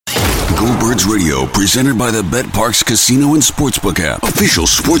Go Birds Radio, presented by the Bet Parks Casino and Sportsbook app. Official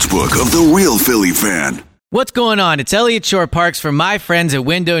sportsbook of the real Philly fan. What's going on? It's Elliott Shore-Parks from my friends at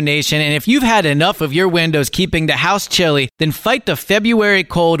Window Nation, and if you've had enough of your windows keeping the house chilly, then fight the February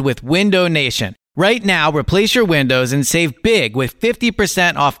cold with Window Nation. Right now, replace your windows and save big with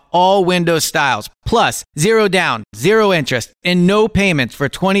 50% off all window styles, plus 0 down, 0 interest, and no payments for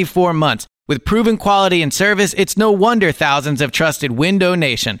 24 months. With proven quality and service, it's no wonder thousands have trusted Window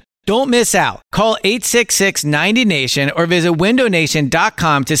Nation. Don't miss out. Call 866-90NATION or visit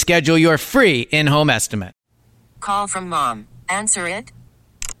windownation.com to schedule your free in-home estimate. Call from mom. Answer it.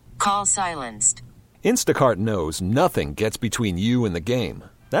 Call silenced. Instacart knows nothing gets between you and the game.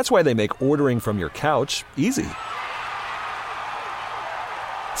 That's why they make ordering from your couch easy.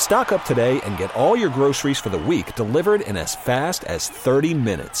 Stock up today and get all your groceries for the week delivered in as fast as 30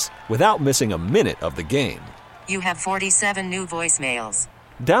 minutes without missing a minute of the game. You have 47 new voicemails.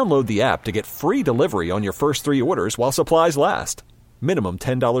 Download the app to get free delivery on your first 3 orders while supplies last. Minimum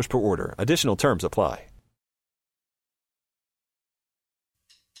 $10 per order. Additional terms apply.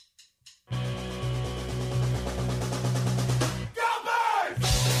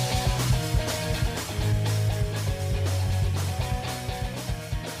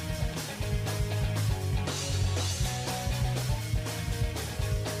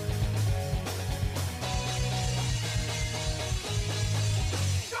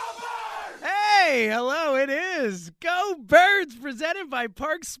 Hey, hello, it is Go Birds, presented by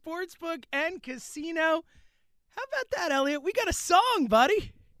Parks Sportsbook and Casino. How about that, Elliot? We got a song,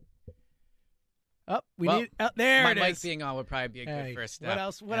 buddy. There my it mic is. being on would probably be a good first step.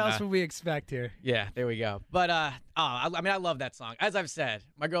 What else would we expect here? Yeah, there we go. But, I love that song. As I've said,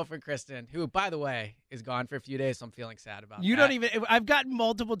 my girlfriend, Kristen, who, by the way, is gone for a few days, so I'm feeling sad about You that. don't even, I've gotten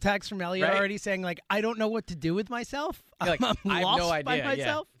multiple texts from Elliot Right? already saying, like, I don't know what to do with myself. You're like, I'm I have lost no idea. by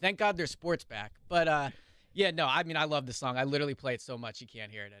myself. Yeah. Thank God there's sports back. But, I love the song. I literally play it so much you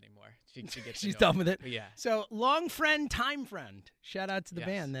can't hear it anymore. She gets She's annoyed. done with it. But yeah. So, Long Friend, Time Friend. Shout out to the Yes.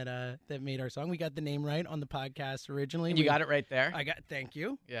 band that made our song. We got the name right on the podcast originally. And you got it right there. Thank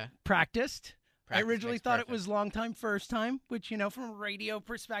you. Yeah. Practiced. I Practice originally makes thought perfect. it was long time, first time, which, from a radio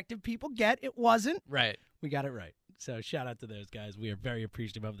perspective, people get. It wasn't. Right. We got it right. So shout out to those guys. We are very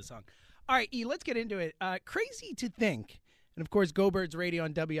appreciative of the song. All right, E, let's get into it. Crazy to think, and of course, Go Birds Radio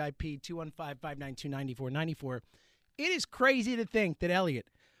on WIP 215-592-9494. It is crazy to think that, Elliot,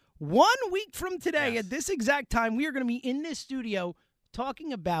 1 week from today Yes. at this exact time, we are going to be in this studio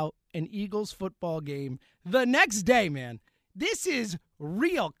talking about an Eagles football game the next day, man. This is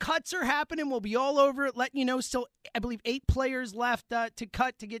real. Cuts are happening. We'll be all over it, letting you know. Still, I believe 8 players left to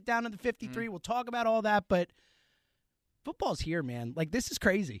cut to get down to the 53. We'll talk about all that, but football's here, man. Like, this is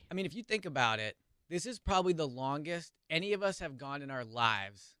crazy. I mean, if you think about it, this is probably the longest any of us have gone in our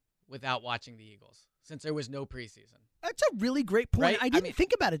lives without watching the Eagles since there was no preseason. That's a really great point. Right? I didn't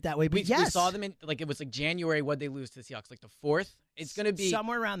think about it that way, but We yes. saw them in, it was January. What'd they lose to the Seahawks? The 4th? It's going to be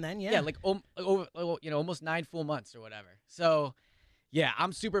somewhere around then, yeah. almost 9 full months or whatever. So, yeah,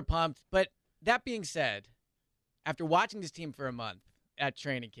 I'm super pumped. But that being said, after watching this team for a month at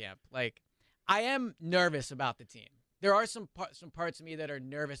training camp, I am nervous about the team. There are some parts of me that are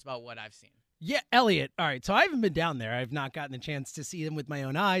nervous about what I've seen. Yeah, Elliot. All right, so I haven't been down there. I've not gotten the chance to see them with my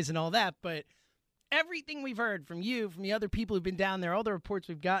own eyes and all that, but everything we've heard from you, from the other people who've been down there, all the reports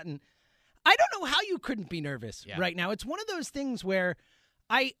we've gotten, I don't know how you couldn't be nervous right now. It's one of those things where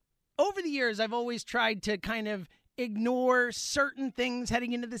over the years, I've always tried to kind of ignore certain things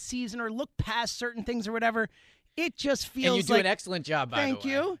heading into the season or look past certain things or whatever. It just feels and you do an excellent job, by the way. Thank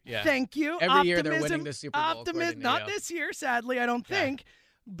you. Yeah. Thank you. Every year they're winning the Super Bowl. Optimism. Not this year, sadly, I don't think.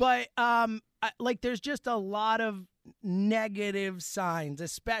 But, there's just a lot of negative signs,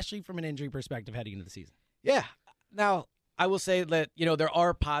 especially from an injury perspective heading into the season. Yeah. Now, I will say that, there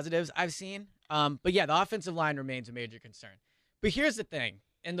are positives I've seen. But, yeah, the offensive line remains a major concern. But here's the thing.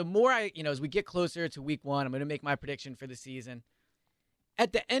 And the more as we get closer to week 1, I'm going to make my prediction for the season.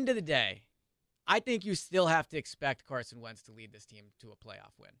 At the end of the day, I think you still have to expect Carson Wentz to lead this team to a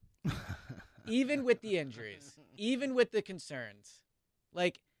playoff win. Even with the injuries, even with the concerns.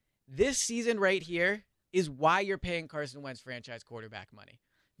 This season right here is why you're paying Carson Wentz franchise quarterback money.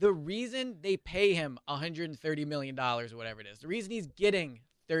 The reason they pay him $130 million or whatever it is, the reason he's getting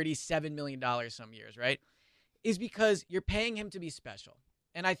 $37 million some years, right, is because you're paying him to be special.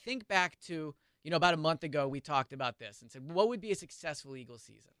 And I think back to, about a month ago, we talked about this and said, what would be a successful Eagles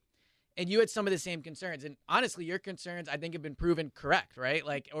season? And you had some of the same concerns. And honestly, your concerns, I think, have been proven correct, right?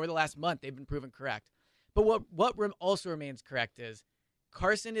 Over the last month, they've been proven correct. But what also remains correct is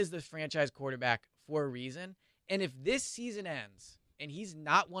Carson is the franchise quarterback for a reason. And if this season ends and he's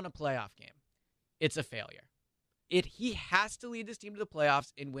not won a playoff game, it's a failure. He has to lead this team to the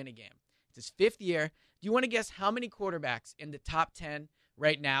playoffs and win a game. It's his 5th year. Do you want to guess how many quarterbacks in the top 10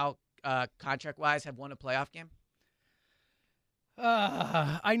 right now, contract-wise, have won a playoff game?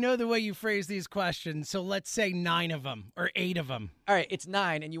 I know the way you phrase these questions, so let's say 9 of them or 8 of them. All right, it's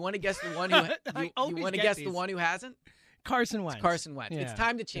 9, and you want to guess the one who you want to guess the one who hasn't? Carson Wentz. It's Carson Wentz. Yeah. It's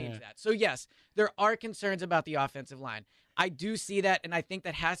time to change that. So yes, there are concerns about the offensive line. I do see that, and I think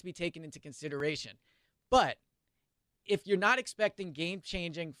that has to be taken into consideration. But if you're not expecting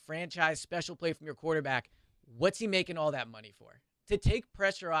game-changing franchise special play from your quarterback, what's he making all that money for? To take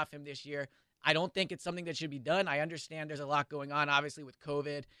pressure off him this year, I don't think it's something that should be done. I understand there's a lot going on, obviously, with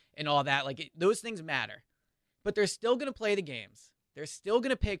COVID and all that. Those things matter. But they're still going to play the games. They're still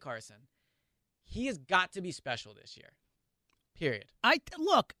going to pay Carson. He has got to be special this year. Period. I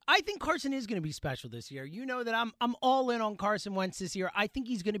think Carson is going to be special this year. You know that I'm all in on Carson Wentz this year. I think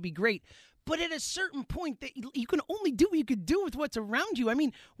he's going to be great. But at a certain point, that you can only do what you could do with what's around you. I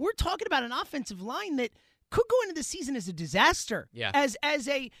mean, we're talking about an offensive line that could go into the season as a disaster. Yeah.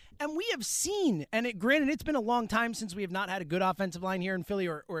 And we have seen, and granted, it's been a long time since we have not had a good offensive line here in Philly,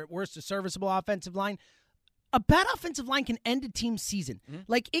 or at worst, a serviceable offensive line. A bad offensive line can end a team's season. Mm-hmm.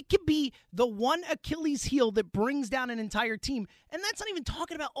 Like, it could be the one Achilles heel that brings down an entire team. And that's not even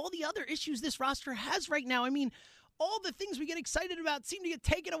talking about all the other issues this roster has right now. I mean, all the things we get excited about seem to get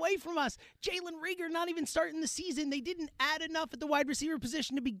taken away from us. Jalen Reagor not even starting the season. They didn't add enough at the wide receiver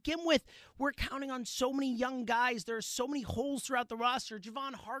position to begin with. We're counting on so many young guys. There are so many holes throughout the roster.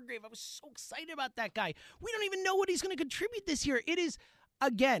 Javon Hargrave, I was so excited about that guy. We don't even know what he's going to contribute this year. It is,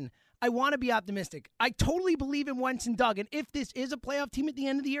 again, I want to be optimistic. I totally believe in Wentz and Doug, and if this is a playoff team at the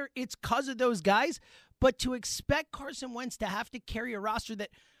end of the year, it's because of those guys. But to expect Carson Wentz to have to carry a roster that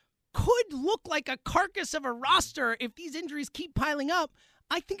could look like a carcass of a roster if these injuries keep piling up,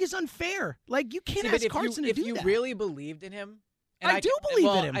 I think is unfair. Like, you can't ask Carson to do that. If you really believed in him, I do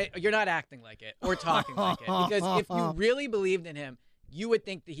believe in him. You're not acting like it or talking like it, because if you really believed in him, you would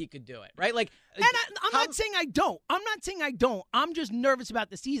think that he could do it, right? Like, and I'm not saying I don't. I'm just nervous about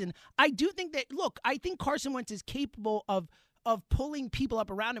the season. I do think that, look, I think Carson Wentz is capable of pulling people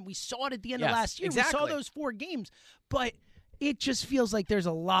up around him. We saw it at the end of last year. Exactly. We saw those 4 games. But it just feels like there's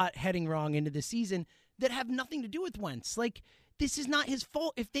a lot heading wrong into the season that have nothing to do with Wentz. Like, this is not his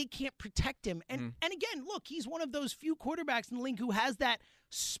fault if they can't protect him. And again, look, he's one of those few quarterbacks in the league who has that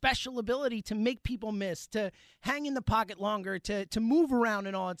special ability to make people miss, to hang in the pocket longer, to move around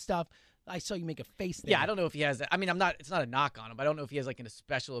and all that stuff. I saw you make a face there. Yeah, I don't know if he has that. I mean, it's not a knock on him, but I don't know if he has like a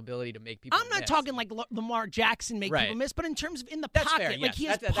special ability to make people I'm not miss. talking like Lamar Jackson make Right. people miss, but in terms of in the That's pocket, fair, like yes. he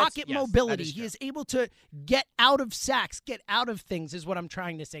has That's- pocket yes, mobility. that is He true. is able to get out of sacks, get out of things is what I'm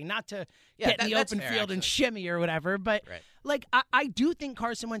trying to say. Not to get in the that's open fair, field and actually. shimmy or whatever, but Right. like I do think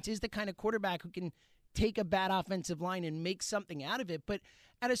Carson Wentz is the kind of quarterback who can take a bad offensive line and make something out of it. But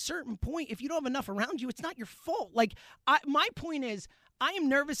at a certain point, if you don't have enough around you, it's not your fault. Like, my point is, I am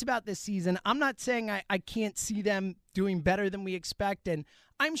nervous about this season. I'm not saying I can't see them doing better than we expect, and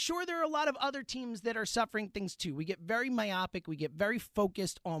I'm sure there are a lot of other teams that are suffering things too. We get very myopic. We get very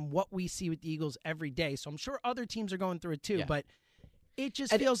focused on what we see with the Eagles every day. So I'm sure other teams are going through it too, Yeah. but it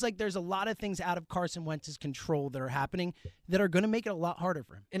just feels like there's a lot of things out of Carson Wentz's control that are happening that are going to make it a lot harder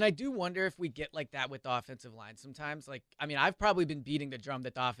for him. And I do wonder if we get like that with the offensive line sometimes. Like, I mean, I've probably been beating the drum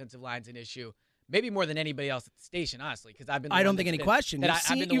that the offensive line's an issue, maybe more than anybody else at the station, honestly, because I've been. I don't think any question. I've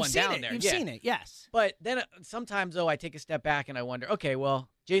been the one down there. You've Yeah. seen it, yes. But then sometimes, though, I take a step back and I wonder, okay, well,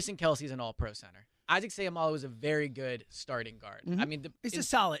 Jason Kelsey's an all-pro center. Isaac Seumalo is a very good starting guard. I mean, He's a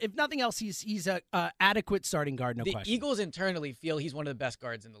solid. If nothing else, he's a adequate starting guard, no the question. Eagles internally feel he's one of the best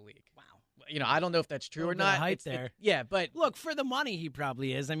guards in the league. Wow. You know, I don't know if that's true or Little bit of not. hype there. Yeah, but Look, for the money, he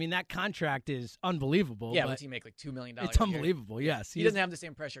probably is. I mean, that contract is unbelievable. yeah, but what's he make, like $2 million? it's unbelievable, yes. He doesn't have the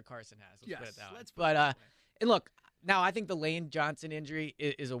same pressure Carson has. Let's put it that way. let's put But and look, now I think the Lane Johnson injury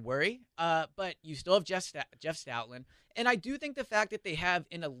is a worry. But you still have Jeff Stoutland, and I do think the fact that they have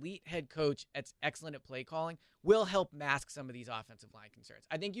an elite head coach that's excellent at play calling will help mask some of these offensive line concerns.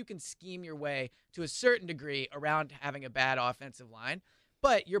 I think you can scheme your way to a certain degree around having a bad offensive line.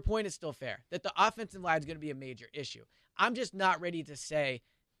 But your point is still fair, that the offensive line is going to be a major issue. I'm just not ready to say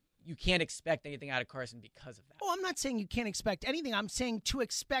you can't expect anything out of Carson because of that. Oh, I'm not saying you can't expect anything. I'm saying to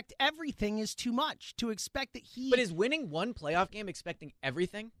expect everything is too much. To expect that he... But is winning one playoff game expecting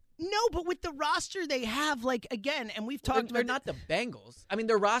everything? No, but with the roster they have, like, again, and we've talked They're about not the Bengals. I mean,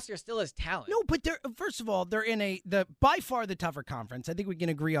 their roster still has talent. No, but first of all, they're in by far the tougher conference. I think we can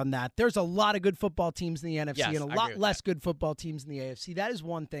agree on that. There's a lot of good football teams in the NFC Yes, and a I lot agree with less that. good football teams in the AFC. That is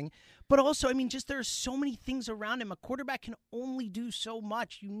one thing. But also, I mean, just there are so many things around him. A quarterback can only do so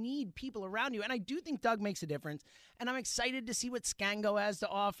much. You need people around you. And I do think Doug makes a difference. And I'm excited to see what Scango has to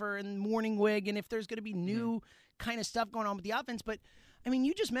offer and Morningwig and if there's going to be new kind of stuff going on with the offense. But, I mean,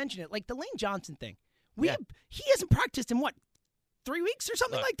 you just mentioned it. Like the Lane Johnson thing. He hasn't practiced in, 3 weeks or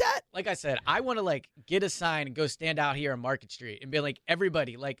something like that? Like I said, I want to get a sign and go stand out here on Market Street and be like,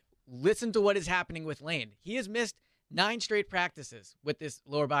 everybody, listen to what is happening with Lane. He has missed 9 straight practices with this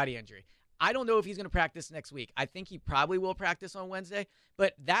lower body injury. I don't know if he's going to practice next week. I think he probably will practice on Wednesday,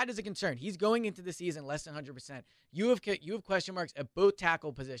 but that is a concern. He's going into the season less than 100%. You have question marks at both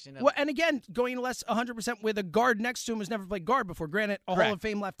tackle position. Well, and again, going less 100% with a guard next to him who's never played guard before. Granted, a Hall of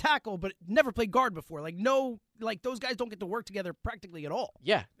Fame left tackle, but never played guard before. Those guys don't get to work together practically at all.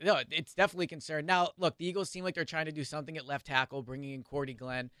 Yeah, no, it's definitely a concern. Now, look, the Eagles seem like they're trying to do something at left tackle, bringing in Cordy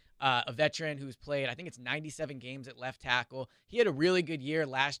Glenn, a veteran who's played, I think it's 97 games at left tackle. He had a really good year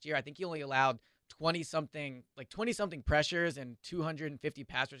last year. I think he only allowed 20-something pressures and 250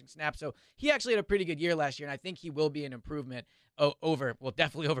 pass rushing snaps. So he actually had a pretty good year last year, and I think he will be an improvement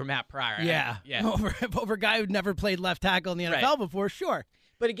definitely over Matt Pryor. Yeah. Over a guy who'd never played left tackle in the NFL before, sure.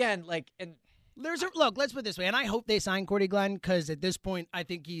 But again, Look, let's put it this way, and I hope they sign Cordy Glenn because at this point, I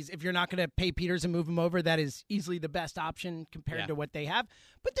think if you're not going to pay Peters and move him over, that is easily the best option compared to what they have.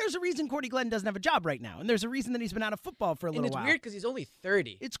 But there's a reason Cordy Glenn doesn't have a job right now, and there's a reason that he's been out of football for a little while. And it's weird because he's only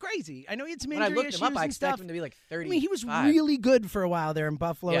 30. It's crazy. I know he had some when I injury looked issues him up, I and expected stuff. him to be 30. I mean, he was really good for a while there in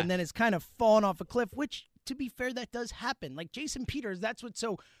Buffalo, Yeah. and then it's kind of fallen off a cliff, which, to be fair, that does happen. Like Jason Peters, that's what's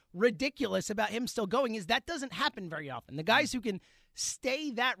so ridiculous about him still going is that doesn't happen very often. The guys who can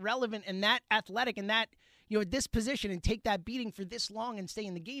stay that relevant and that athletic and that, at this position and take that beating for this long and stay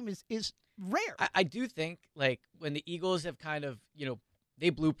in the game is rare. I do think, when the Eagles have kind of, they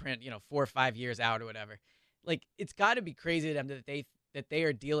blueprint, 4 or 5 years out or whatever, it's got to be crazy to them that they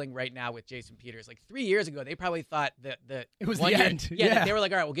are dealing right now with Jason Peters. 3 years ago, they probably thought that it was the end. Yeah, they were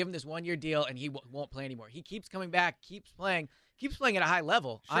like, all right, we'll give him this 1 year deal and he won't play anymore. He keeps coming back, keeps playing at a high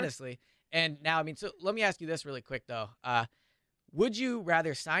level, honestly. And now, so let me ask you this really quick, though. Would you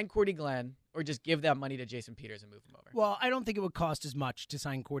rather sign Cordy Glenn or just give that money to Jason Peters and move him over? Well, I don't think it would cost as much to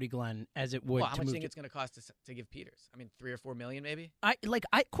sign Cordy Glenn as it would Well, how to much do move you think it's going to cost to give Peters? I mean, $3 or $4 million maybe?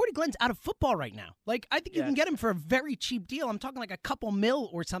 Cordy Glenn's out of football right now. I think you can get him for a very cheap deal. I'm talking a couple mil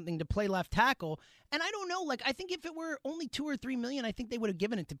or something to play left tackle. And I don't know, I think if it were only $2 or $3 million, I think they would have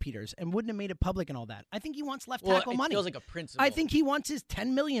given it to Peters and wouldn't have made it public and all that. I think he wants left tackle money. It feels like a principle. I think he wants his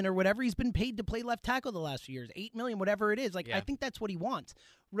 $10 million or whatever he's been paid to play left tackle the last few years, $8 million, whatever it is. I think that's what he wants.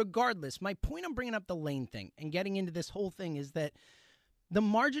 Regardless, my point I'm bringing up the Lane thing and getting into this whole thing is that the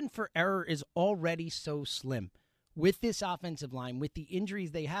margin for error is already so slim with this offensive line, with the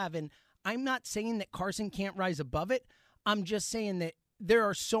injuries they have. And I'm not saying that Carson can't rise above it. I'm just saying that there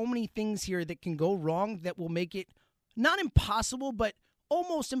are so many things here that can go wrong that will make it not impossible, but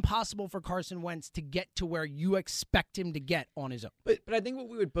almost impossible for Carson Wentz to get to where you expect him to get on his own. But I think what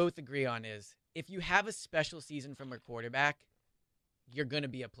we would both agree on is if you have a special season from a quarterback, you're going to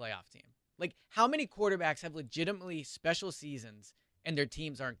be a playoff team. How many quarterbacks have legitimately special seasons and their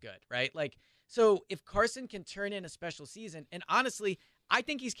teams aren't good, right? So if Carson can turn in a special season, and honestly, I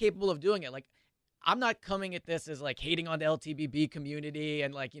think he's capable of doing it. I'm not coming at this as hating on the LTBB community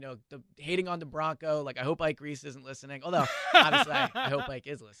and hating on the Bronco. I hope Ike Reese isn't listening. Although obviously I hope Ike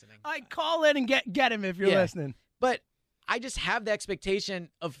is listening. I call in and get him if you're listening. But I just have the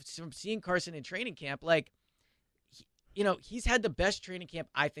expectation of seeing Carson in training camp. He's had the best training camp,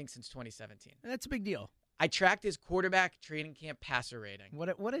 I think, since 2017. That's a big deal. I tracked his quarterback training camp passer rating.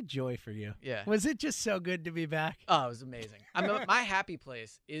 What a joy for you. Yeah. Was it just so good to be back? Oh, it was amazing. My happy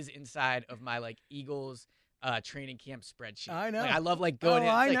place is inside of my Eagles training camp spreadsheet. I know. I love going in.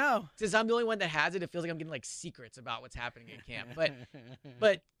 I know. Since I'm the only one that has it, it feels like I'm getting secrets about what's happening in camp.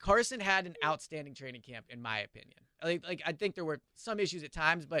 But Carson had an outstanding training camp, in my opinion. I think there were some issues at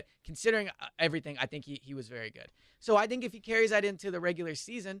times, but considering everything, I think he was very good. So I think if he carries that into the regular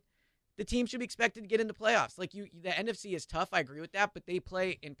season, the team should be expected to get into playoffs. The NFC is tough. I agree with that, but they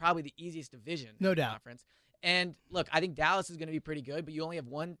play in probably the easiest division in the conference. And look, I think Dallas is going to be pretty good, but you only have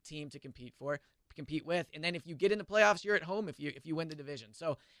one team to compete with. And then if you get in the playoffs, you're at home if you win the division.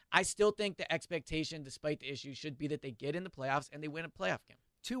 So I still think the expectation, despite the issues, should be that they get in the playoffs and they win a playoff game.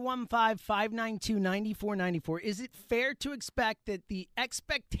 215-592-9494. Is it fair to expect that the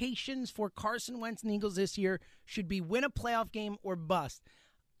expectations for Carson Wentz and the Eagles this year should be win a playoff game or bust?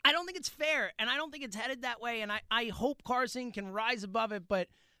 I don't think it's fair, and I don't think it's headed that way, and I hope Carson can rise above it, but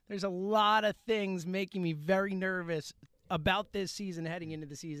there's a lot of things making me very nervous about this season heading into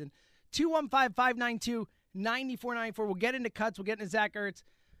the season. 215-592-9494. We'll get into cuts. We'll get into Zach Ertz.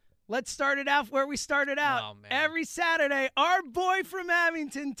 Let's start it out where we started out. Oh, man. Every Saturday, our boy from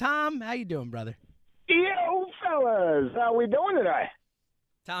Abington, Tom. How you doing, brother? Yo, fellas. How we doing today?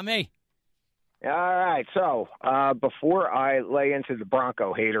 Tommy. All right. So, before I lay into the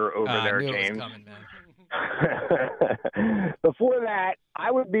Bronco hater over there, I knew James. it was coming, man. Before that,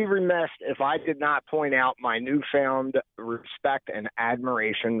 I would be remiss if I did not point out my newfound respect and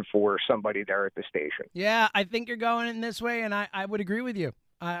admiration for somebody there at the station. Yeah, I think you're going in this way, and I would agree with you.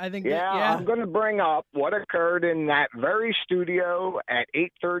 I think I'm going to bring up what occurred in that very studio at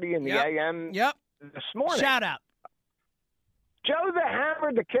 8:30 in the a.m. this morning. Shout out. Joe the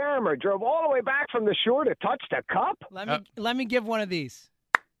Hammer the Camera drove all the way back from the shore to touch the cup. Let me give one of these.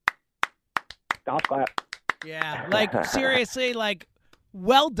 Golf clap. Yeah, like seriously, like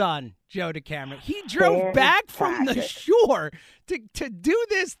well done, Joe DeCamera. He drove back from the shore to do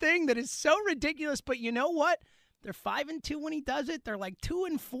this thing that is so ridiculous. But you know what? They're 5-2 when he does it. They're like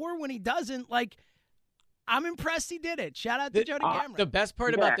 2-4 when he doesn't. Like, I'm impressed he did it. Shout out to Joe DeCamera. The best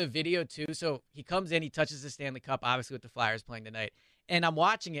part about the video too. So he comes in, he touches the Stanley Cup, obviously with the Flyers playing tonight. And I'm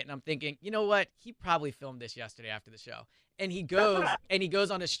watching it, and I'm thinking, you know what? He probably filmed this yesterday after the show. And he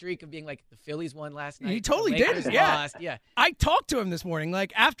goes on a streak of being like, the Phillies won last night. He totally did it. Yeah. I talked to him this morning,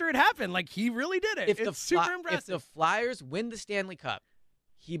 like after it happened, like he really did it. It's super impressive. If the Flyers win the Stanley Cup,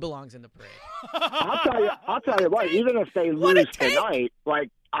 he belongs in the parade. I'll tell you what. Even if they lose tonight, like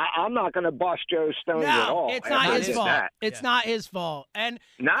I'm not going to bust Joe's stones at all. It's not his fault. It's not his fault. And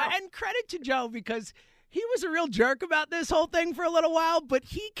credit to Joe because he was a real jerk about this whole thing for a little while, but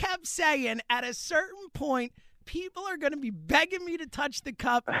he kept saying at a certain point, people are going to be begging me to touch the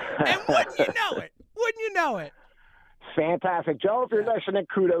cup. And wouldn't you know it? Fantastic. Joe, if you're listening,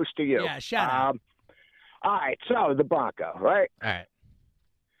 kudos to you. Yeah, shout out. All right, so the Bronco, right? All right.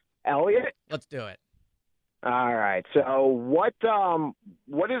 Elliot? Let's do it. All right. So what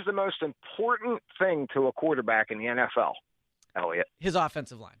is the most important thing to a quarterback in the NFL, Elliot? His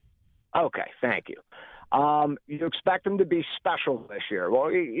offensive line. Okay, thank you. You expect him to be special this year. Well,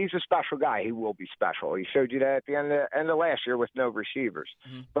 he's a special guy. He will be special. He showed you that at the end of last year with no receivers.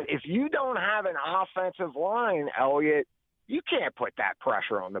 Mm-hmm. But if you don't have an offensive line, Elliot, you can't put that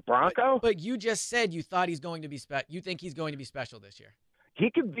pressure on the Bronco. But you just said you thought he's going to be you think he's going to be special this year. He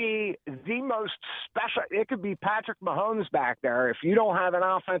could be the most special. It could be Patrick Mahomes back there. If you don't have an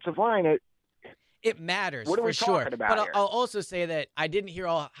offensive line, it matters. What are we for sure. talking about But here? I'll also say that I didn't hear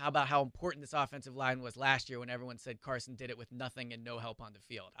about how important this offensive line was last year when everyone said Carson did it with nothing and no help on the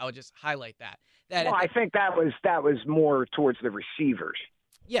field. I would just highlight that. Well, I think that was more towards the receivers.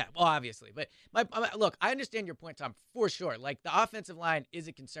 Yeah, well, obviously. But look, I understand your point, Tom, for sure. Like, the offensive line is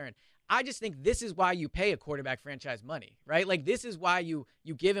a concern. I just think this is why you pay a quarterback franchise money, right? Like, this is why you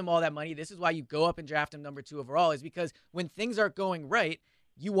give him all that money. This is why you go up and draft him number 2 overall, is because when things aren't going right,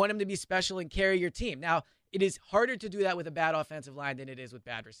 you want him to be special and carry your team. Now, it is harder to do that with a bad offensive line than it is with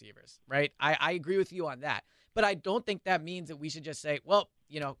bad receivers, right? I agree with you on that. But I don't think that means that we should just say, well,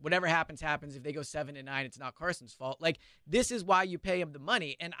 whatever happens. If they go 7-9, it's not Carson's fault. Like, this is why you pay him the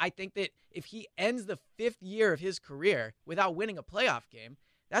money. And I think that if he ends the 5th year of his career without winning a playoff game,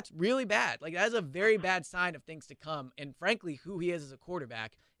 that's really bad. Like, that is a very bad sign of things to come. And frankly, who he is as a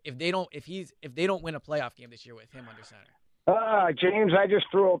quarterback, if they don't win a playoff game this year with him under center. James, I just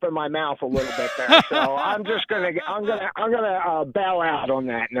threw open my mouth a little bit there, so I'm gonna bow out on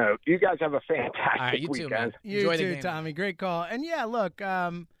that note. You guys have a fantastic weekend. Too, man. You too, Tommy. Great call. And yeah, look,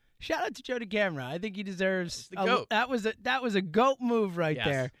 shout out to Joe DeCamera. I think he deserves the GOAT. That was a GOAT move right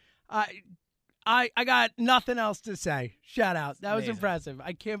there. I got nothing else to say. Shout out. That was impressive.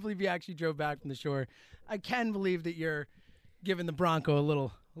 I can't believe you actually drove back from the shore. I can believe that you're giving the Bronco a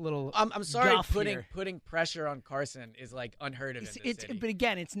little. I'm sorry, putting pressure on Carson is like unheard of in this city. But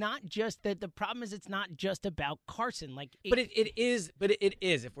again, it's not just that. The problem is it's not just about Carson. But it is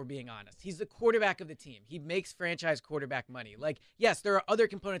if we're being honest. He's the quarterback of the team. He makes franchise quarterback money. Like, yes, there are other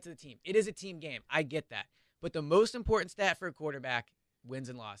components of the team. It is a team game. I get that. But the most important stat for a quarterback, wins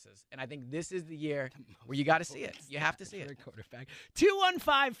and losses. And I think this is the year where you got to see it. You have to see it. Quarterback.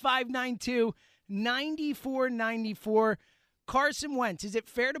 215-592-9494. Carson Wentz, is it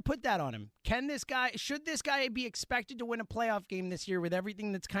fair to put that on him? Should this guy be expected to win a playoff game this year with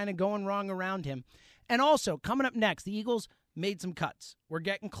everything that's kind of going wrong around him? And also, coming up next, the Eagles made some cuts. We're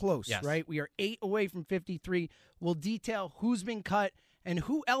getting close, right? We are 8 away from 53. We'll detail who's been cut and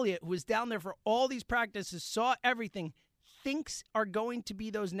who Elliott, who was down there for all these practices, saw everything, thinks are going to be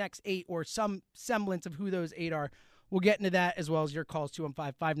those next 8 or some semblance of who those 8 are. We'll get into that as well as your calls,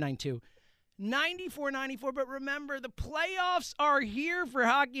 215-592-9494. But remember, the playoffs are here for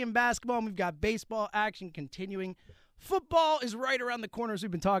hockey and basketball, and we've got baseball action continuing. Football is right around the corner, as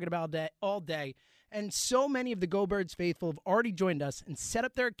we've been talking about all day. And so many of the Go Birds faithful have already joined us and set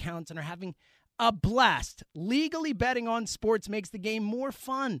up their accounts and are having a blast. Legally betting on sports makes the game more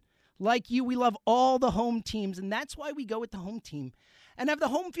fun. Like you, we love all the home teams, and that's why we go with the home team and have the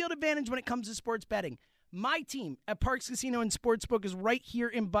home field advantage when it comes to sports betting. My team at Parks Casino and Sportsbook is right here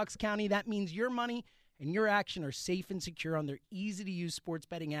in Bucks County. That means your money and your action are safe and secure on their easy-to-use sports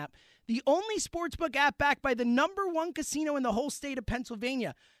betting app. The only sportsbook app backed by the #1 casino in the whole state of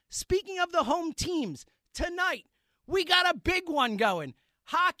Pennsylvania. Speaking of the home teams, tonight we got a big one going.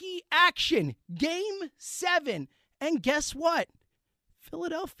 Hockey action, Game 7. And guess what?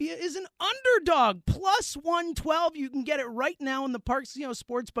 Philadelphia is an underdog, +112. You can get it right now in the Parks Casino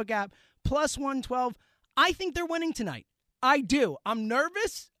Sportsbook app, +112. I think they're winning tonight. I do. I'm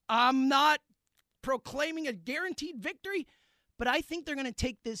nervous. I'm not proclaiming a guaranteed victory, but I think they're going to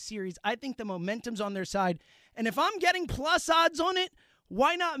take this series. I think the momentum's on their side. And if I'm getting plus odds on it,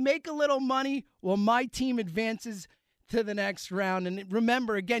 why not make a little money while my team advances to the next round? And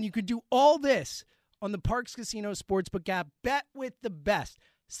remember, again, you could do all this on the Parks Casino Sportsbook app. Bet with the best.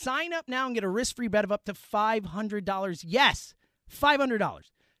 Sign up now and get a risk-free bet of up to $500. Yes,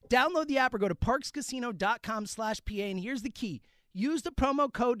 $500. Download the app or go to parkscasino.com/PA. And here's the key. Use the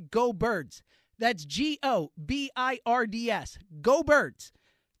promo code GOBIRDS. That's GOBIRDS. Go Birds.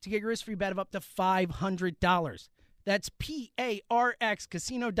 To get your risk-free bet of up to $500. That's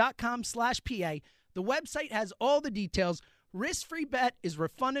PARXcasino.com/PA. The website has all the details. Risk-free bet is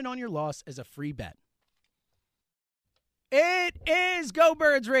refunded on your loss as a free bet. It is Go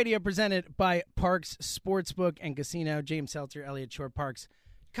Birds Radio, presented by Parks Sportsbook and Casino. James Seltzer, Elliott Shore Parks.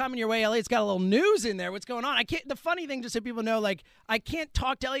 Coming your way, Elliott's got a little news in there. What's going on? The funny thing, just so people know, like, I can't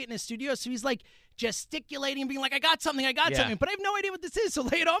talk to Elliott in his studio, so he's like gesticulating and being like, I got something, but I have no idea what this is, so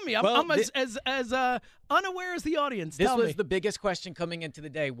lay it on me. I'm as unaware as the audience. This was the biggest question coming into the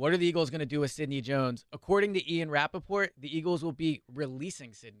day. What are the Eagles going to do with Sidney Jones? According to Ian Rappaport, the Eagles will be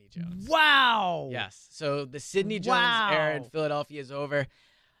releasing Sidney Jones. Wow. Yes. So the Sidney Jones era in Philadelphia is over.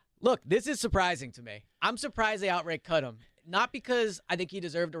 Look, this is surprising to me. I'm surprised they outright cut him. Not because I think he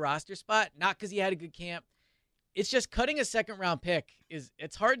deserved a roster spot, not because he had a good camp. It's just cutting a second-round pick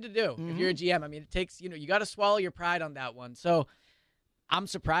it's hard to do if you're a GM. I mean, it takes, you got to swallow your pride on that one. So I'm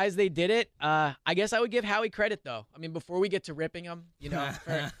surprised they did it. I guess I would give Howie credit, though. I mean, before we get to ripping him,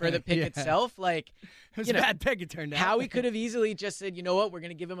 for the pick itself, like, it was a bad pick, it turned out. Howie could have easily just said, you know what, we're going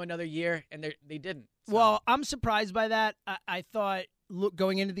to give him another year, and they didn't. So. Well, I'm surprised by that. I thought,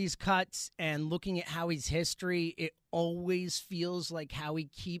 going into these cuts and looking at Howie's history, it always feels like Howie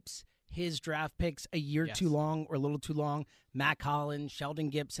keeps his draft picks a year too long or a little too long. Matt Collins, Sheldon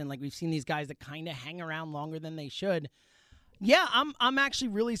Gibson, like we've seen these guys that kind of hang around longer than they should. Yeah, I'm actually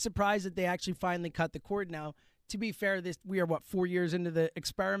really surprised that they actually finally cut the cord now. To be fair, we are, 4 years into the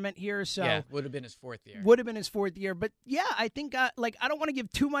experiment here? So yeah, would have been his 4th year. Would have been his 4th year. But yeah, I think, I don't want to give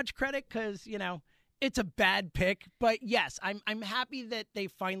too much credit because, it's a bad pick, but yes, I'm happy that they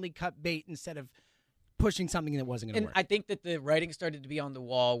finally cut bait instead of pushing something that wasn't going to work. I think that the writing started to be on the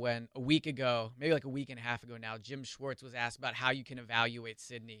wall when a week ago, maybe like a week and a half ago now, Jim Schwartz was asked about how you can evaluate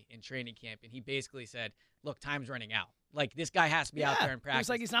Sidney in training camp, and he basically said, look, time's running out. Like, this guy has to be out there in practice. It's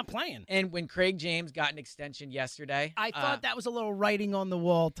like he's not playing. And when Craig James got an extension yesterday, I thought that was a little writing on the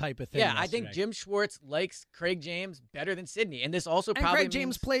wall type of thing. Yeah, yesterday. I think Jim Schwartz likes Craig James better than Sidney. And this also probably Craig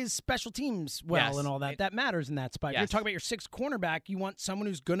James plays special teams well and all that. That matters in that spot. You're talking about your 6th cornerback. You want someone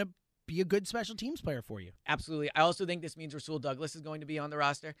who's going to be a good special teams player for you. Absolutely. I also think this means Rasul Douglas is going to be on the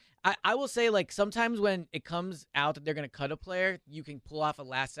roster. I will say, like, sometimes when it comes out that they're going to cut a player, you can pull off a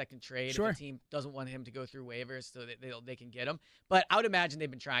last-second trade if the team doesn't want him to go through waivers so that they can get him. But I would imagine they've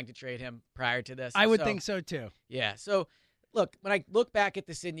been trying to trade him prior to this. I would think so, too. Yeah. So, look, when I look back at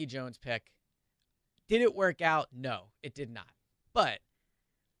the Sidney Jones pick, did it work out? No, it did not. But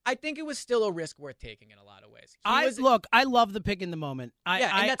I think it was still a risk worth taking in a lot of ways. I love the pick in the moment.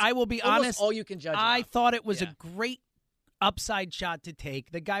 I will be honest. All you can judge. I thought it was a great upside shot to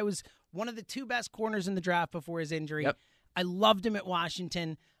take. The guy was one of the 2 best corners in the draft before his injury. Yep. I loved him at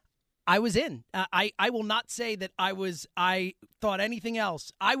Washington. I was in. I will not say that I thought anything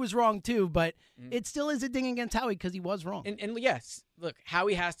else. I was wrong too, but it still is a ding against Howie because he was wrong. And yes, look,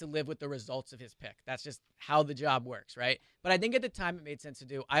 Howie has to live with the results of his pick. That's just how the job works, right? But I think at the time it made sense to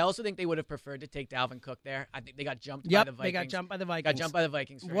do. I also think they would have preferred to take Dalvin Cook there. I think they got jumped by the Vikings. They got jumped by the Vikings. Got jumped by the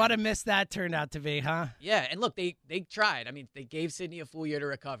Vikings. What a miss that turned out to be, huh? Yeah, and look, they tried. I mean, they gave Sidney a full year to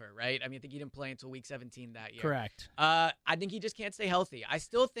recover, right? I mean, I think he didn't play until week 17 that year. Correct. I think he just can't stay healthy. I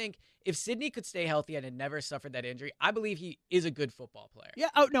still think if Sidney could stay healthy and had never suffered that injury, I believe he is a good football player. Yeah.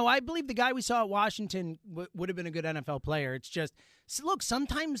 Oh, no, I believe the guy we saw at Washington would have been a good NFL player. It's just, look,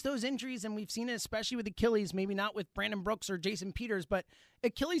 sometimes those injuries, and we've seen it especially with Achilles, maybe not with Brandon Brooks or Jason Peters, but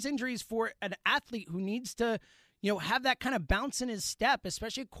Achilles injuries for an athlete who needs to, have that kind of bounce in his step,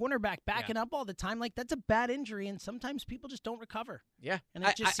 especially a cornerback backing up all the time. Like, that's a bad injury, and sometimes people just don't recover. Yeah. And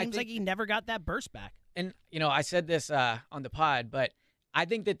it just seems like he never got that burst back. And, I said this on the pod, but I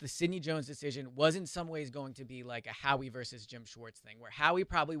think that the Sidney Jones decision was in some ways going to be like a Howie versus Jim Schwartz thing, where Howie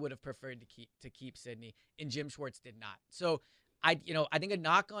probably would have preferred to keep Sidney, and Jim Schwartz did not. So I think a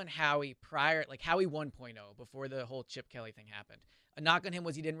knock on Howie prior, like Howie 1.0, before the whole Chip Kelly thing happened, a knock on him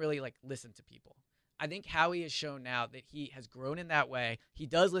was he didn't really listen to people. I think Howie has shown now that he has grown in that way. He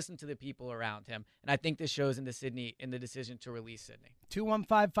does listen to the people around him, and I think this shows in the decision to release Sidney.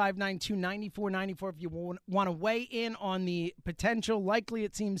 215-592-9494 if you want to weigh in on the potential, likely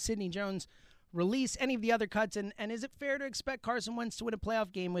it seems, Sidney Jones release, any of the other cuts, and is it fair to expect Carson Wentz to win a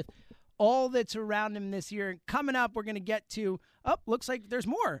playoff game with all that's around him this year? Coming up, we're going to get to, looks like there's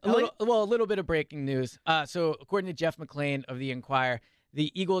more. A little bit of breaking news. So according to Jeff McClain of the Enquirer, the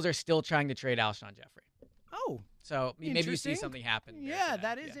Eagles are still trying to trade Alshon Jeffrey. Oh, so maybe you see something happen. Yeah,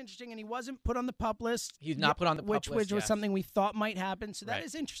 that is interesting. And he wasn't put on the PUP list. He's not put on the PUP list, which was something we thought might happen. So that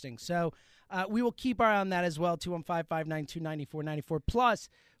is interesting. So we will keep our eye on that as well. 215-592-9494. Plus,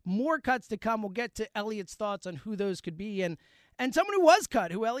 more cuts to come. We'll get to Elliot's thoughts on who those could be. And someone who was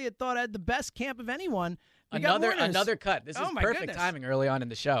cut, who Elliot thought had the best camp of anyone. Another cut. This is perfect timing early on in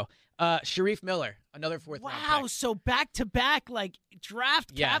the show. Sharif Miller, another fourth-round pick. Wow, so back-to-back,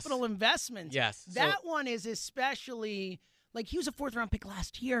 draft capital investments. Yes. That one is especially, he was a fourth-round pick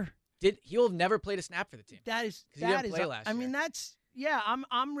last year. He'll have never played a snap for the team. That is, he didn't play last year. I mean,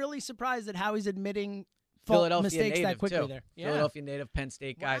 I'm really surprised at how he's admitting Philadelphia mistakes native that quickly too. there. Yeah. Philadelphia native, Penn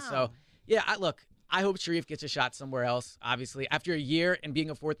State guy. Wow. So, I hope Sharif gets a shot somewhere else, obviously. After a year and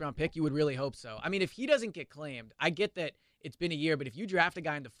being a fourth-round pick, you would really hope so. I mean, if he doesn't get claimed, I get that it's been a year, but if you draft a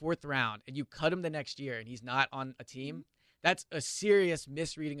guy in the fourth round and you cut him the next year and he's not on a team, that's a serious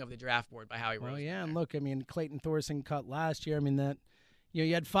misreading of the draft board by Howie Roseman. Well, yeah, and look, I mean, Clayton Thorson cut last year. I mean, that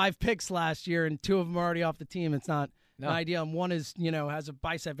you had 5 picks last year and 2 of them are already off the team. It's not ideal. And one is, has a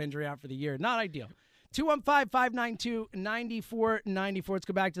bicep injury out for the year. Not ideal. 215-592-9494. Let's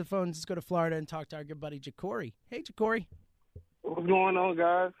go back to the phones. Let's go to Florida and talk to our good buddy Jacory. Hey, Jacory. What's going on,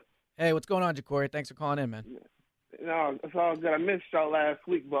 guys? Hey, what's going on, Jacory? Thanks for calling in, man. No, it's all good. I missed y'all last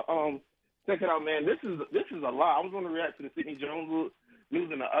week, but check it out, man. This is a lot. I was going to react to the Sidney Jones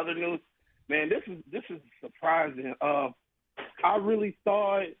news and the other news. Man, this is surprising. I really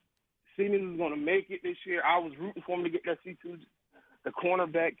thought Sidney was going to make it this year. I was rooting for him to get that the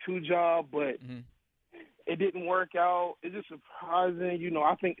cornerback 2 job, but it didn't work out. It's just surprising.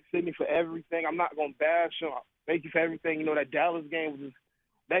 I think Sidney for everything. I'm not going to bash him. Thank you for everything. That Dallas game was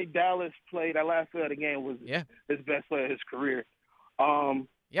that Dallas play, that last play of the game was his best play of his career.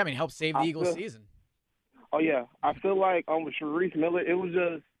 Helped save the Eagles season. Oh, yeah. I feel like with Sharif Miller, it was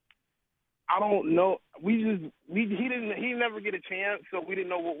just, I don't know. He never get a chance, so we didn't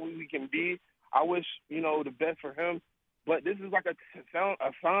know what we can be. I wish, the best for him. But this is like a sign,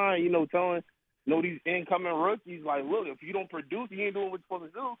 telling these incoming rookies, look, if you don't produce, you ain't doing what you're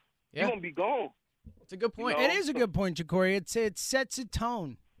supposed to do, you're going to be gone. It's a good point. It is a good point, Jacory. It sets a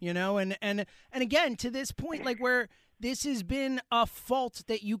tone, and again, to this point, where this has been a fault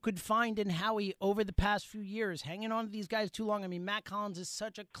that you could find in Howie over the past few years, hanging on to these guys too long. I mean, Matt Collins is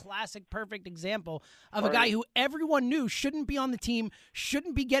such a classic, perfect example of a guy who everyone knew shouldn't be on the team,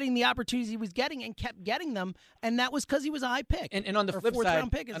 shouldn't be getting the opportunities he was getting, and kept getting them, and that was because he was a high pick. And on the flip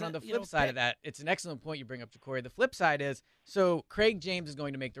side, of that, it's an excellent point you bring up, Jacory. The flip side is, so Craig James is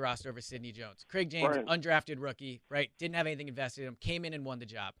going to make the roster over Sidney Jones. Craig James, undrafted rookie, right? Didn't have anything invested in him, came in and won the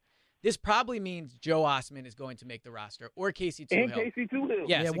job. This probably means Joe Osman is going to make the roster, or Casey Tuhill. And Casey Tuhill.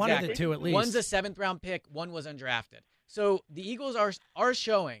 Yes, exactly. One of the two at least. One's a 7th-round pick, one was undrafted. So the Eagles are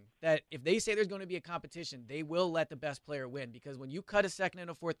showing that if they say there's going to be a competition, they will let the best player win. Because when you cut a 2nd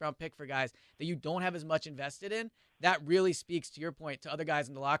and a 4th-round pick for guys that you don't have as much invested in, that really speaks, to your point, to other guys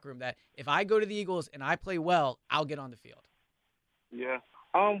in the locker room, that if I go to the Eagles and I play well, I'll get on the field. Yeah.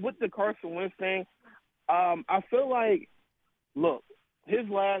 With the Carson Wentz thing, I feel like, look, his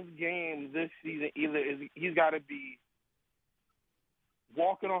last game this season, he's got to be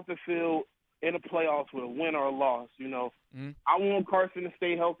walking off the field in the playoffs with a win or a loss. You know, Mm-hmm. I want Carson to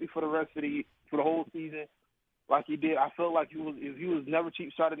stay healthy for the whole season, like he did. I felt like if he was never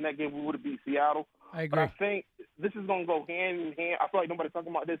cheap shot in that game, we would have beat Seattle. I But agree. I think this is going to go hand in hand. I feel like nobody's talking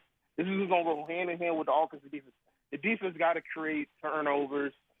about this. This is going to go hand in hand with the offensive defense. The defense got to create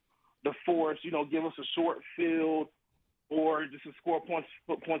turnovers, the force, give us a short field or just to score points,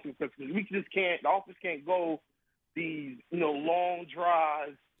 put points in because we just can't. The offense can't go these long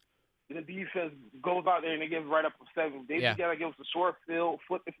drives. And the defense goes out there and they give right up to 7. They just got to give us a short field,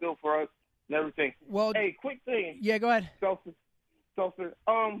 flip the field for us, and everything. Well, hey, quick thing. Yeah, go ahead. Seltzer,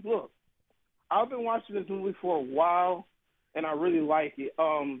 look, I've been watching this movie for a while, and I really like it.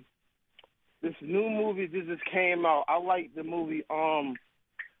 This new movie that just came out, I like the movie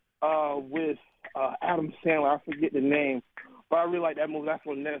with Adam Sandler. I forget the name, but I really like that movie. That's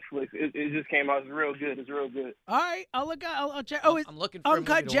on Netflix. It just came out. It's real good. It's real good. All right, I'll look. I'll check. Oh, I'm looking for a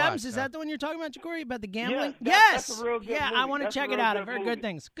Uncut movie to Gems. watch, Is so. that the one you're talking about, Ja'Cory, about the gambling? Yes, that's a real good yeah, I movie. want to That's a check it real out. good I've heard movie. good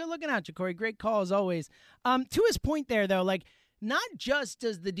things. Good looking out, Ja'Cory. Great call as always. To his point there, though, like not just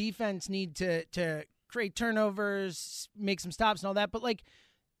does the defense need to create turnovers, make some stops, and all that, but like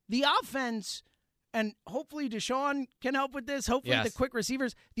the offense. And hopefully Deshaun can help with this. Hopefully Yes. the quick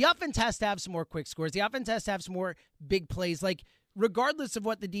receivers. The offense has to have some more quick scores. The offense has to have some more big plays. Like, regardless of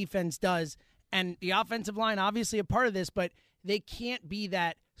what the defense does, and the offensive line, obviously a part of this, but they can't be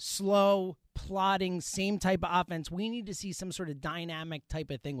that slow, plodding, same type of offense. We need to see some sort of dynamic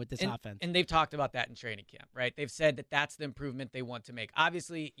type of thing with this offense. And they've talked about that in training camp, right? They've said that that's the improvement they want to make.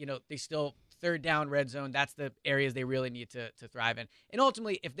 Obviously, they still third down, red zone, that's the areas they really need to thrive in. And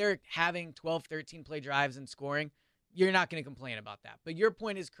ultimately, if they're having 12, 13 play drives and scoring, you're not going to complain about that. But your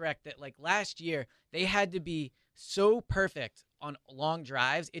point is correct that like last year, they had to be so perfect on long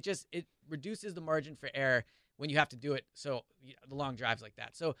drives. It reduces the margin for error when you have to do it. So the long drives like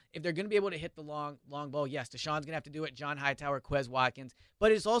that. So if they're going to be able to hit the long ball, yes, Deshaun's going to have to do it. John Hightower, Quez Watkins,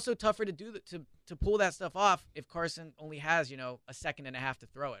 but it's also tougher to do to pull that stuff off if Carson only has a second and a half to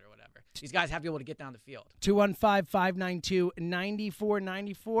throw it or whatever. These guys have to be able to get down the field.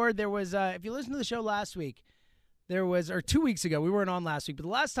 215-592-9494. There was, if you listened to the show last week, or 2 weeks ago, we weren't on last week, but the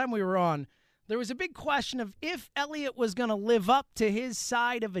last time we were on, there was a big question of if Elliott was going to live up to his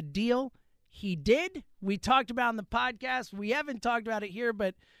side of a deal. He did. We talked about it on the podcast. We haven't talked about it here,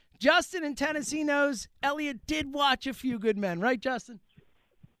 but Justin in Tennessee knows Elliott did watch A Few Good Men, right, Justin?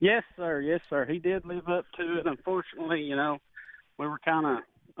 Yes, sir. Yes, sir. He did live up to it. Unfortunately, we were kind of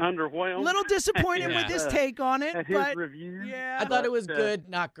underwhelmed. A little disappointed with his take on it, at his but review. yeah. I thought it was good,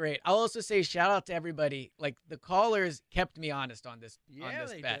 not great. I'll also say shout out to everybody. Like the callers kept me honest on this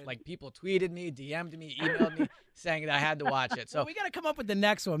they bet. did. Like people tweeted me, DM'd me, emailed me saying that I had to watch it. So Well, we got to come up with the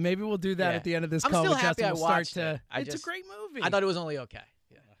next one. Maybe we'll do that Yeah. at the end of this I'm call. still with happy Justin. I We'll start watched to, it. It's a great movie. I thought it was only okay.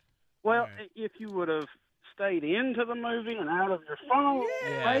 Yeah. Well, All right. if you would have stayed into the movie and out of your phone,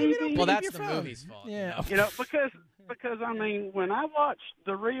 Yeah. maybe. Well, that's your the phone. movie's fault. Yeah. Because I mean, when I watched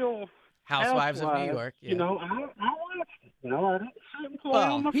the real Housewives of New Housewives, York. Yeah. I watched it. I didn't sit and play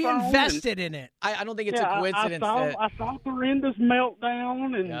Well, on my He phone. invested in it. I don't think it's and, a coincidence that. I saw Dorinda's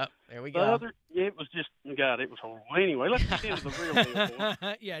meltdown and Yep, there we the go. other. It was just God. It was horrible. Anyway, let's get into the real deal.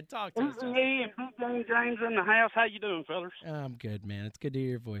 boys. Yeah, talk to us. This is me and Big Game James in the house. How you doing, fellas? I'm good, man. It's good to hear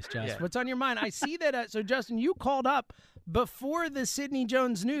your voice, Justin. Yeah. What's on your mind? I see that. So, Justin, you called up before the Sidney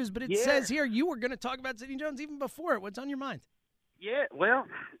Jones news, but it Yeah. says here you were going to talk about Sidney Jones even before it. What's on your mind? Yeah. Well,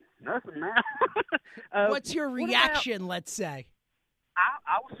 nothing now. What's your what about- reaction, let's say?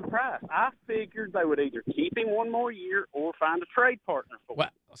 I was surprised. I figured they would either keep him one more year or find a trade partner for him.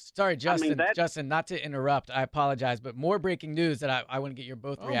 Well, sorry, Justin. that- Justin, not to interrupt. I apologize, but more breaking news that I want to get your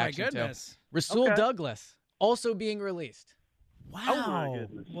both Oh, my reaction goodness. to. Rasul Okay. Douglas also being released. Wow. Oh, my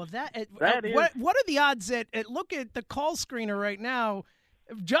goodness. Well, that That what are the odds that look at the call screener right now?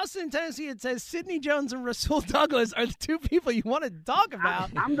 If Justin in Tennessee, it says Sidney Jones and Rasul Douglas are the two people you want to talk about.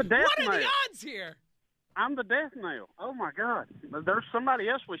 I'm the death What are the nail. odds here? I'm the death nail. Oh my God! There's somebody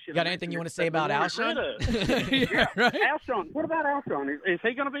else we should. You got anything you want to say about Alshon? Yeah, right? Alshon. What about Alshon? Is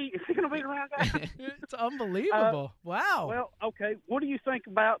he going to be? Is he going to be around? It's unbelievable. Wow. Well, okay. What do you think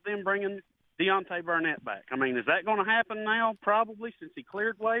about them bringing Deontay Burnett back? I mean, is that going to happen now? Probably, since he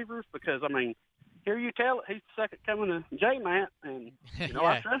cleared waivers. Because I mean, here you tell it, he's the second coming to J-Matt, and I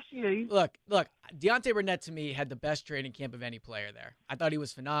Yeah. trust you. Look, Deontay Burnett to me had the best training camp of any player there. I thought he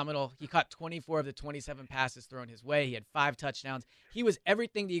was phenomenal. He caught 24 of the 27 passes thrown his way. He had 5 touchdowns. He was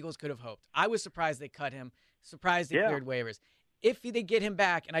everything the Eagles could have hoped. I was surprised they cut him, surprised they cleared waivers. If they get him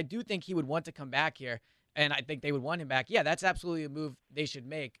back, and I do think he would want to come back here, and I think they would want him back, yeah, that's absolutely a move they should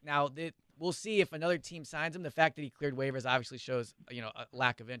make. Now, we'll see if another team signs him. The fact that he cleared waivers obviously shows, a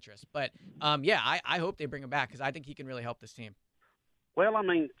lack of interest. But, I hope they bring him back because I think he can really help this team. Well, I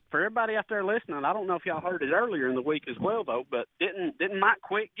mean, for everybody out there listening, I don't know if y'all heard it earlier in the week as well, though, but didn't Mike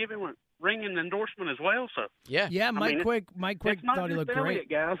Quick give him a ringing endorsement as well? So yeah, Mike Quick thought he looked great.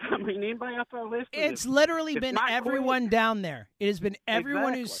 Guys. I mean, anybody out there listening? It's literally been Mike everyone Quick. down there. It has been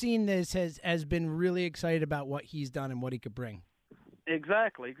everyone Exactly. who's seen this has been really excited about what he's done and what he could bring.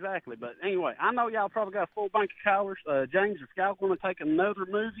 Exactly. But anyway, I know y'all probably got a full bank of callers. James, if y'all going to take another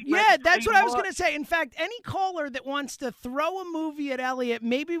movie, Yeah, that's what I was going to say. In fact, any caller that wants to throw a movie at Elliot,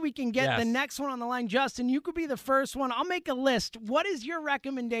 maybe we can get the next one on the line. Justin, you could be the first one. I'll make a list. What is your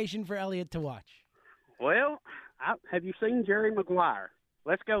recommendation for Elliot to watch? Well, have you seen Jerry Maguire?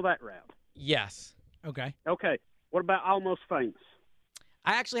 Let's go that route. Yes. Okay. Okay. What about Almost Famous?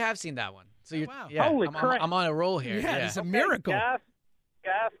 I actually have seen that one. So you're, wow. yeah, Holy I'm crap. on a roll here. Yeah, Yeah. it's a miracle.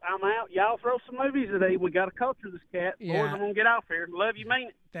 Guys, I'm out. Y'all throw some movies today. We got to culture this cat. Yeah. Boys, I'm going to get off here. Love you, mean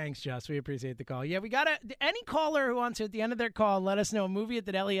it. Thanks, Josh. We appreciate the call. Yeah, we got any caller who wants to, at the end of their call, let us know a movie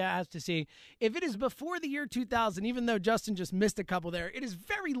that Elliot has to see. If it is before the year 2000, even though Justin just missed a couple there, it is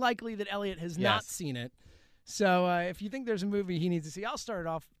very likely that Elliot has not seen it. So if you think there's a movie he needs to see, I'll start it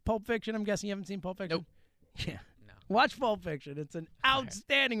off. Pulp Fiction. I'm guessing you haven't seen Pulp Fiction? Nope. Yeah. No. Watch Pulp Fiction. It's an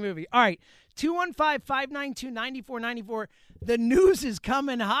outstanding movie. All right. 215-592-9494. The news is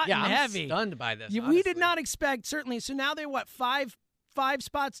coming hot and I'm heavy. Stunned by this. We did honestly. not expect, certainly. So now they're, five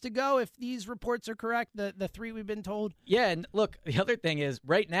spots to go if these reports are correct, the three we've been told? Yeah, and look, the other thing is,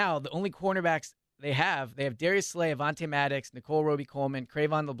 right now, the only cornerbacks they have Darius Slay, Avonte Maddox, Nicole Roby-Coleman,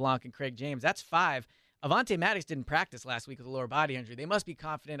 Cravon LeBlanc, and Craig James. That's 5. Avonte Maddox didn't practice last week with a lower body injury. They must be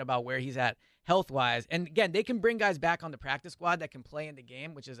confident about where he's at health-wise. And, again, they can bring guys back on the practice squad that can play in the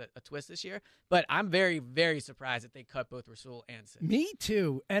game, which is a twist this year. But I'm very, very surprised that they cut both Rasul and Sid. Me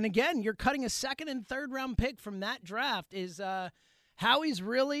too. And, again, you're cutting a second- and third-round pick from that draft is Howie's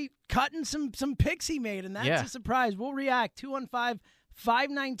really cutting some picks he made, and that's a surprise. We'll react.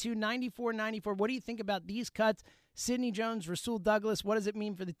 215-592-9494. What do you think about these cuts? Sidney Jones, Rasul Douglas, what does it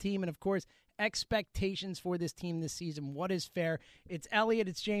mean for the team? And, of course, expectations for this team this season. What is fair? It's Elliot,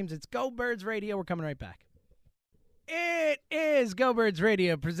 it's James, it's Go Birds Radio. We're coming right back. It is Go Birds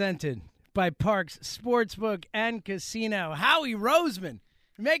Radio presented by Parks Sportsbook and Casino. Howie Roseman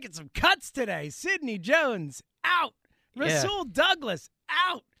making some cuts today. Sidney Jones out. Rasul Douglas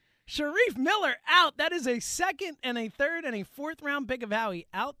out. Sharif Miller out. That is a second and a third and a fourth round pick of Howie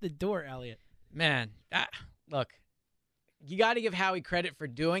out the door, Elliot. Man, look, you got to give Howie credit for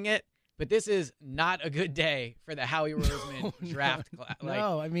doing it, but this is not a good day for the Howie Roseman draft class.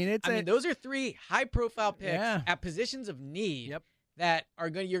 Those are 3 high-profile picks at positions of need that you're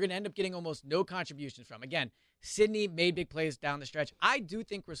going to end up getting almost no contributions from. Again, Sidney made big plays down the stretch. I do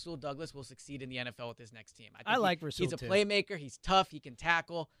think Rasul Douglas will succeed in the NFL with his next team. I like Rasul, he's a playmaker. He's tough. He can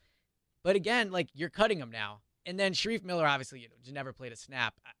tackle. But again, you're cutting him now. And then Sharif Miller, obviously, just never played a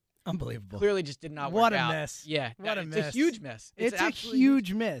snap. Unbelievable. Clearly just did not work What a out. miss. Yeah. What a it's miss. a huge miss. It's a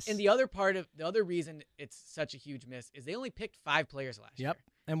huge miss. And the other reason it's such a huge miss is they only picked 5 players last year. Yep.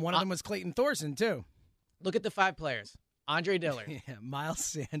 And one of them was Clayton Thorson, too. Look at the 5 players. Andre Dillard. Yeah, Miles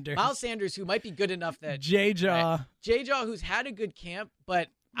Sanders. Miles Sanders, who might be good enough that J-Jaw. Right? J-Jaw, who's had a good camp, but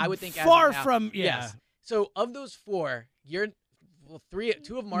I would think far as of now, from yes. So of those 4, two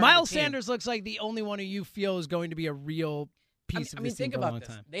of them are Miles on the team. Sanders looks like the only one who you feel is going to be a real piece of this team think for a about long this.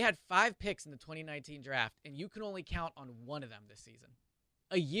 time. They had 5 picks in the 2019 draft, and you can only count on one of them this season.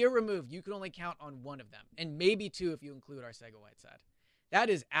 A year removed, you can only count on one of them, and maybe 2 if you include Arcega-Whiteside. That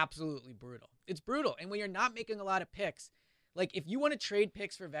is absolutely brutal. It's brutal. And when you're not making a lot of picks, if you want to trade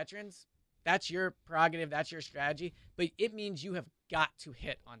picks for veterans, that's your prerogative, that's your strategy, but it means you have got to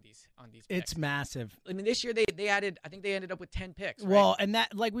hit on these picks. It's massive. I mean, this year they added, I think they ended up with 10 picks, right? Well, and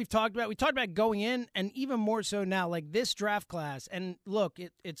that, we talked about going in, and even more so now, this draft class, and look,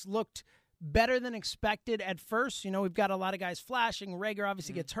 it's looked better than expected at first. We've got a lot of guys flashing. Rager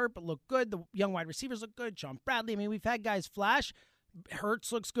obviously gets hurt, but look good. The young wide receivers look good. Sean Bradley. I mean, we've had guys flash.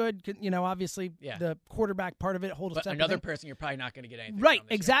 Hurts looks good. Obviously the quarterback part of it holds but another person you're probably not going to get anything right, from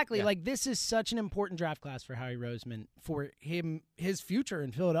this exactly. year. This is such an important draft class for Howie Roseman, for him, his future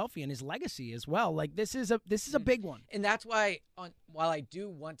in Philadelphia and his legacy as well. This is a big one. And that's why, while I do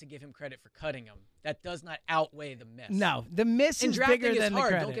want to give him credit for cutting him, that does not outweigh the miss. No, the miss and is drafting bigger is than hard, the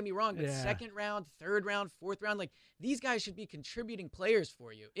credit. Don't get me wrong, but second round, third round, fourth round, these guys should be contributing players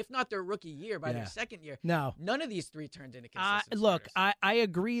for you. If not their rookie year, by their second year. No. None of these 3 turned into consistent Look, starters. I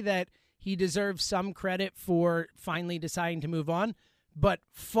agree that he deserves some credit for finally deciding to move on, but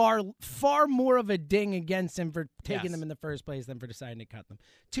far more of a ding against him for taking Yes. them in the first place than for deciding to cut them.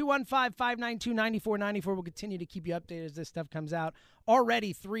 215-592-9494. We'll continue to keep you updated as this stuff comes out.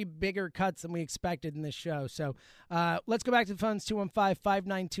 Already 3 bigger cuts than we expected in this show. So let's go back to the phones,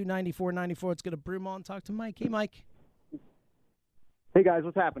 215-592-9494. Let's go to Broomall and talk to Mike. Hey, Mike. Hey, guys,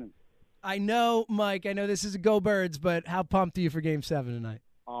 what's happening? I know, Mike, I know this is a Go Birds, but how pumped are you for Game 7 tonight?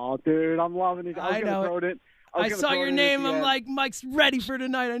 Oh, dude, I'm loving it. I know. I saw your name. I'm like, Mike's ready for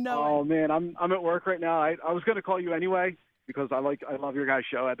tonight. I know. Oh, man, I'm at work right now. I was going to call you anyway because I love your guys'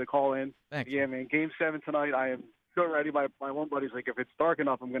 show. I had to call in. Thanks. Yeah, man, Game 7 tonight, I am so ready. My one buddy's like, if it's dark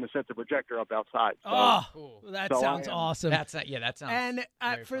enough, I'm going to set the projector up outside. So, Oh, Cool. that So sounds I am- awesome. That sounds. And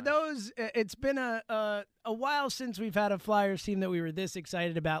very for fun. those, it's been a while since we've had a Flyers team that we were this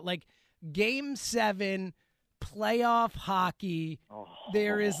excited about. Like Game 7, playoff hockey. Oh.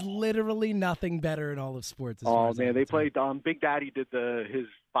 There is literally nothing better in all of sports. As far Oh, as man, I'm they concerned. played Big Daddy did his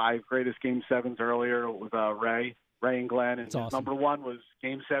 5 greatest Game 7s earlier with Ray and Glenn. And That's awesome. number 1 was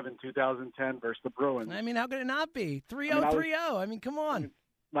Game 7, 2010 versus the Bruins. I mean, how could it not be 3-0, I mean, I was- 3-0? I mean, come on.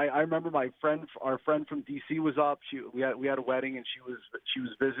 I remember our friend from DC was up. We had a wedding and she was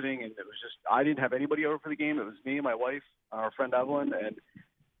visiting, and it was just I didn't have anybody over for the game. It was me and my wife, our friend Evelyn, and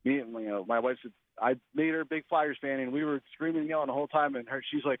me and my wife. I made her a big Flyers fan, and we were screaming and yelling the whole time. And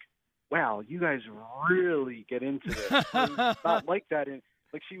she's like, "Wow, you guys really get into this." It's not like that.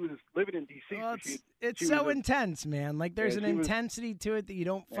 Like she was living in DC. Well, so it's she so was a- intense, man. Like there's Yeah, an she was- intensity to it that you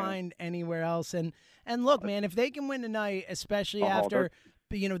don't Yeah. find anywhere else. And look, man, if they can win tonight, especially Oh, after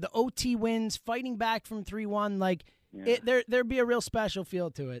the OT wins, fighting back from 3-1, like Yeah. there'd be a real special feel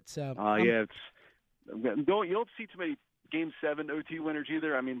to it. So Yeah, you don't see too many Game 7 OT winners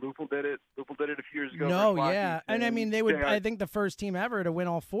either. I mean, Lupul did it. Lupul did it a few years ago. No, versus yeah, Rockies, and I mean they would. yeah, I think the first team ever to win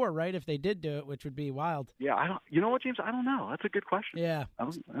all 4, right? If they did do it, which would be wild. Yeah, I don't. You know what, James? I don't know. That's a good question. Yeah,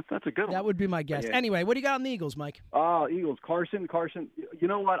 That's a good one. that would be my guess. Yeah. Anyway, what do you got on the Eagles, Mike? Eagles. Carson. You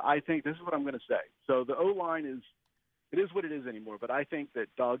know what? I think this is what I'm going to say. So the O line is what it is anymore. But I think that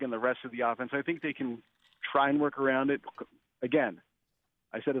Doug and the rest of the offense, I think they can try and work around it. Again,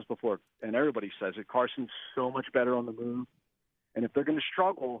 I said this before, and everybody says it. Carson's so much better on the move. And if they're going to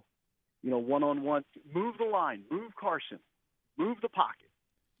struggle, one-on-one, move the line, move Carson, move the pocket.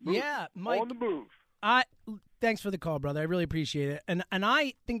 Move Yeah, Mike. on the move. Thanks for the call, brother. I really appreciate it. And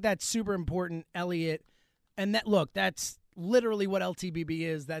I think that's super important, Elliot. And that's literally what LTBB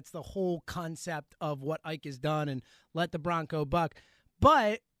is. That's the whole concept of what Ike has done and let the Bronco buck.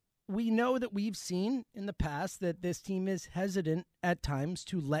 But we know that we've seen in the past that this team is hesitant at times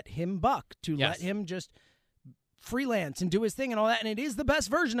to let him buck, to Yes. let him just freelance and do his thing and all that. And it is the best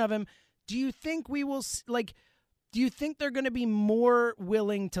version of him. Do you think we will do you think they're going to be more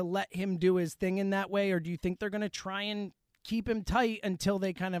willing to let him do his thing in that way, or do you think they're going to try and keep him tight until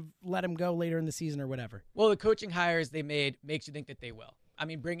they kind of let him go later in the season or whatever? Well, the coaching hires they made makes you think that they will. I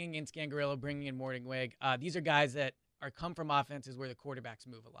mean, bringing in Scangarello, bringing in Morningweg, these are guys that come from offenses where the quarterbacks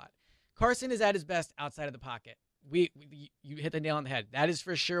move a lot. Carson is at his best outside of the pocket. You hit the nail on the head. That is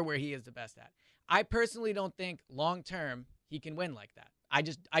for sure where he is the best at. I personally don't think long term he can win like that.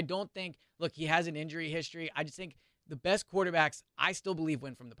 I don't think. Look, he has an injury history. I just think the best quarterbacks, I still believe,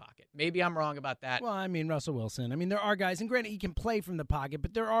 win from the pocket. Maybe I'm wrong about that. Well, I mean, Russell Wilson. I mean, there are guys, and granted, he can play from the pocket,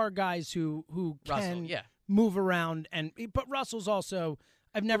 but there are guys who can move around. But Russell's also.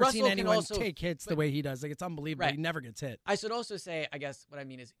 I've never seen anyone take hits the way he does. Like, it's unbelievable. Right. He never gets hit. I should also say, I guess what I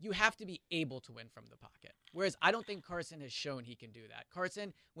mean is you have to be able to win from the pocket. Whereas I don't think Carson has shown he can do that.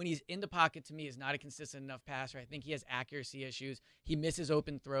 Carson, when he's in the pocket, to me, is not a consistent enough passer. I think he has accuracy issues. He misses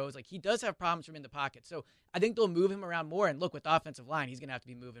open throws. Like, he does have problems from in the pocket. So I think they'll move him around more. And look, with the offensive line, he's going to have to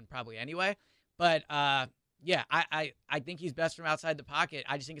be moving probably anyway. But, yeah, I think he's best from outside the pocket.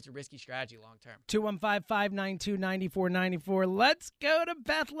 I just think it's a risky strategy long term. 215-592-9494. Let's go to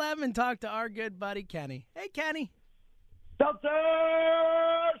Bethlehem and talk to our good buddy Kenny. Hey, Kenny.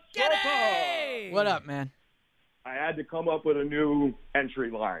 Kenny! What up, man? I had to come up with a new entry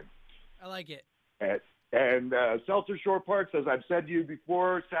line. I like it. And Seltzer Shore Parks, as I've said to you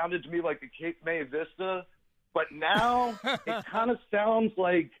before, sounded to me like the Cape May Vista. But now it kind of sounds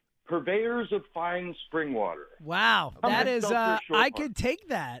like purveyors of fine spring water. Wow, that is, Seltzer Shore I Park. could take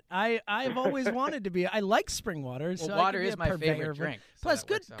that. I've always wanted to be. I like spring water. Well, so I water could be is a my purveyor favorite of it. drink, so Plus, that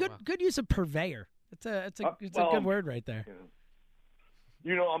good works out well. good use of purveyor. It's a well, good word right there.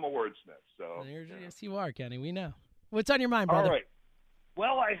 You know I'm a wordsmith, so. Yes, you are, Kenny. We know. What's on your mind, brother? All right.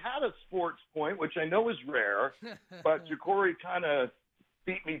 Well, I had a sports point, which I know is rare, but Ja'Cory kind of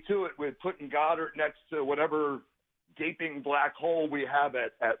beat me to it with putting Goddard next to whatever gaping black hole we have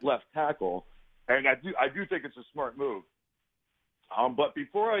at left tackle, and I do think it's a smart move. But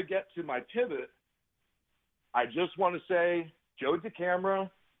before I get to my pivot, I just want to say, Joe DeCamara,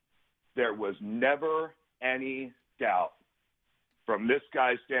 there was never any doubt from this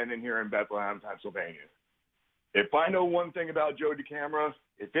guy standing here in Bethlehem, Pennsylvania. If I know one thing about Joe DeCamara,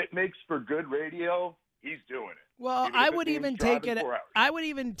 if it makes for good radio, he's doing it. Well, I would even take it. I would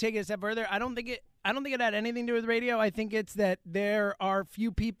even take it a step further. I don't think it had anything to do with radio. I think it's that there are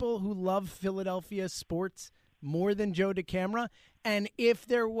few people who love Philadelphia sports more than Joe DeCamara, and if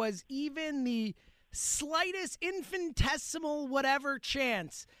there was even the slightest infinitesimal whatever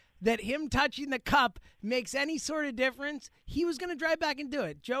chance that him touching the cup makes any sort of difference, he was going to drive back and do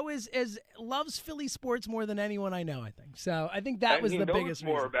it. Joe loves Philly sports more than anyone I know, I think. So I think that was the biggest reason.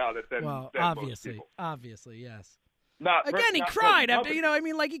 More about it than obviously, most people. Obviously, yes. He cried after,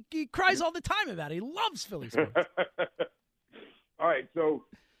 he cries all the time about it. He loves Philly sports. All right, so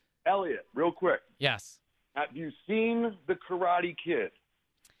Elliot, real quick. Yes. Have you seen The Karate Kid?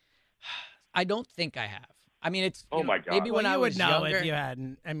 I don't think I have. I mean, it's my God. Maybe when I was would know younger, if you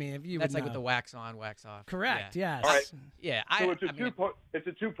hadn't. I mean, if you that's would like know. with the wax on, wax off. Correct. Yeah. Yes. All right. Yeah. So it's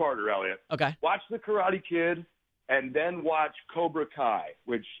a two-parter, Elliot. Okay. Watch The Karate Kid, and then watch Cobra Kai,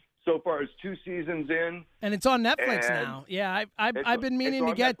 which so far is 2 seasons in. And it's on Netflix now. Yeah, I've been meaning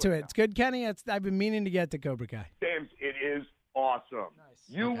to get to it. It's good, Kenny. I've been meaning to get to Cobra Kai. James, it is awesome. Nice.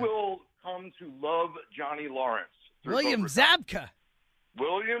 You will come to love Johnny Lawrence. William Zabka.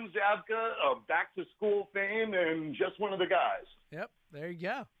 William Zabka of Back to School fame and just one of the guys. Yep, there you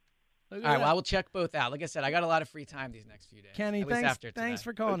go. All right, well, I will check both out. Like I said, I got a lot of free time these next few days. Kenny, thanks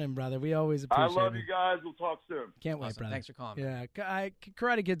for calling in, brother. We always I appreciate it. love you guys. We'll talk soon. Can't wait, Awesome. brother. Thanks for calling. Yeah,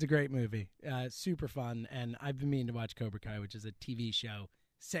 Karate Kid's a great movie. Super fun, and I've been meaning to watch Cobra Kai, which is a TV show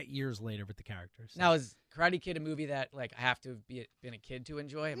set years later with the characters. So. Now, is Karate Kid a movie that I have to have been a kid to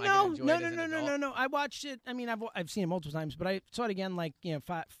enjoy? Am I gonna enjoy it as an adult? No. I watched it. I mean, I've seen it multiple times, but I saw it again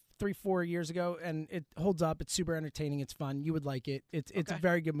 3-4 years ago, and it holds up. It's super entertaining. It's fun. You would like it. It's a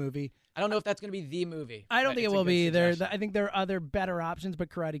very good movie. I don't know if that's going to be the movie. I don't think it will be either. I think there are other better options, but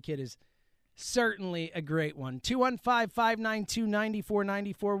Karate Kid is certainly a great one.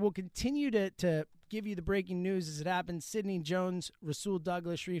 215-592-9494. We'll continue to give you the breaking news as it happens. Sidney Jones, Rasul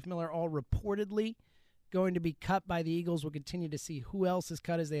Douglas, Sharif Miller, all reportedly going to be cut by the Eagles. We'll continue to see who else is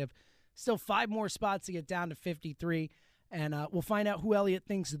cut as they have still 5 more spots to get down to 53. And we'll find out who Elliott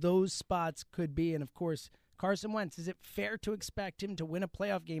thinks those spots could be. And, of course, Carson Wentz, is it fair to expect him to win a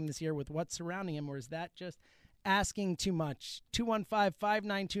playoff game this year with what's surrounding him, or is that just asking too much?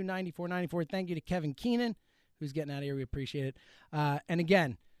 215-592-9494. Thank you to Kevin Keenan, who's getting out of here. We appreciate it. And,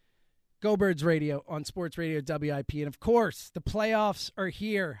 again, Go Birds Radio on Sports Radio WIP. And, of course, the playoffs are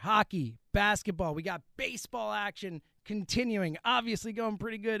here. Hockey, basketball. We got baseball action continuing. Obviously going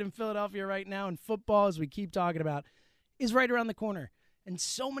pretty good in Philadelphia right now. And football, as we keep talking about, is right around the corner. And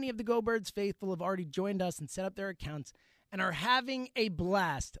so many of the Go Birds faithful have already joined us and set up their accounts and are having a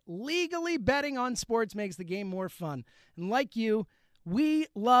blast. Legally betting on sports makes the game more fun. And like you, we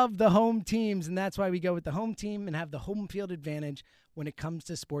love the home teams, and that's why we go with the home team and have the home field advantage when it comes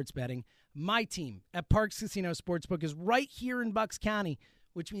to sports betting. My team at Parks Casino Sportsbook is right here in Bucks County,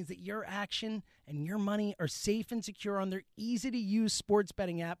 which means that your action and your money are safe and secure on their easy-to-use sports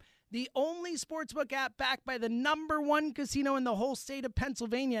betting app, the only sportsbook app backed by the #1 casino in the whole state of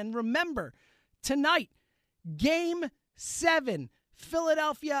Pennsylvania. And remember, tonight, Game 7,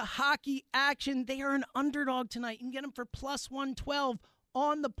 Philadelphia hockey action. They are an underdog tonight. You can get them for +112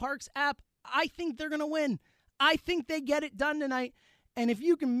 on the Parks app. I think they're going to win. I think they get it done tonight. And if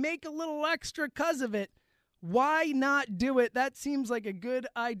you can make a little extra because of it, why not do it? That seems like a good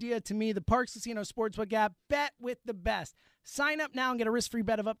idea to me. The Parks Casino Sportsbook app, bet with the best. Sign up now and get a risk-free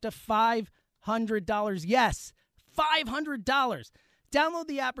bet of up to $500. Yes, $500. Download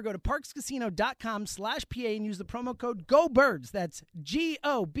the app or go to parkscasino.com/PA and use the promo code GOBIRDS. That's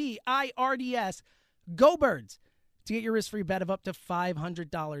GOBIRDS. GOBIRDS. To get your risk-free bet of up to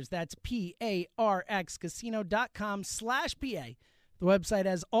 $500. That's parkscasino.com/PA. The website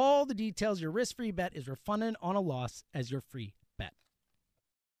has all the details. Your risk-free bet is refunded on a loss as your free bet.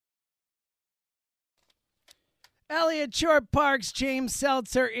 Elliott Short Parks, James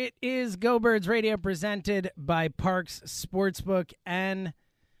Seltzer. It is Go Birds Radio presented by Parks Sportsbook and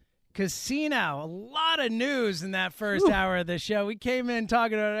Casino. A lot of news in that first hour of the show. We came in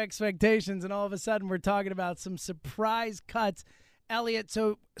talking about expectations, and all of a sudden we're talking about some surprise cuts. Elliott,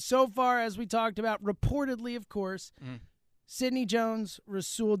 so far as we talked about, reportedly, of course, Sidney Jones,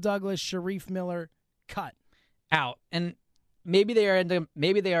 Rasul Douglas, Sharif Miller, cut. Out. And maybe they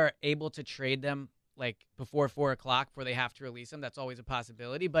are able to trade them before 4 o'clock before they have to release them. That's always a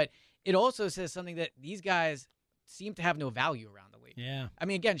possibility. But it also says something that these guys seem to have no value around the league. Yeah. I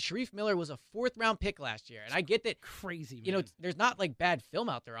mean, again, Sharif Miller was a 4th-round pick last year, and I get that. Crazy, man. You know, there's not like bad film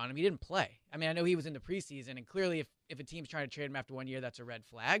out there on him. He didn't play. I mean, I know he was in the preseason, and clearly if a team's trying to trade him after 1 year, that's a red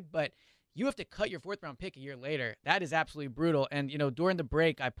flag. But you have to cut your 4th-round pick a year later. That is absolutely brutal. And, you know, during the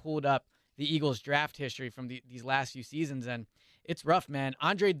break, I pulled up the Eagles draft history from these last few seasons, and it's rough, man.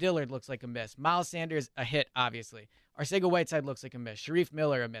 Andre Dillard looks like a miss. Miles Sanders, a hit, obviously. Arcega-Whiteside looks like a miss. Sharif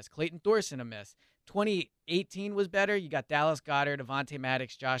Miller, a miss. Clayton Thorson, a miss. 2018 was better. You got Dallas Goedert, Avonte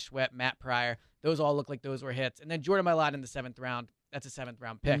Maddox, Josh Sweat, Matt Pryor. Those all look like those were hits. And then Jordan Mailata in the 7th round. That's a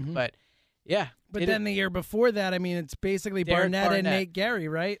 7th-round pick. Mhm. But, yeah. But then the year before that, I mean, it's basically Derek Barnett and Nate Gary,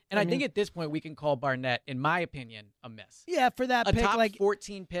 right? And I think at this point we can call Barnett, in my opinion, a miss. Yeah, for that a pick, top like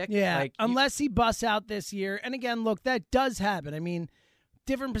 14 pick. Yeah, like, unless he busts out this year. And again, look, that does happen. I mean,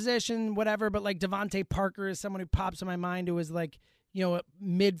 different position, whatever. But like Devontae Parker is someone who pops in my mind who was like, you know, a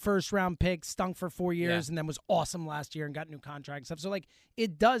mid-first-round pick, stunk for 4 years, and then was awesome last year and got a new contract and stuff. So, like,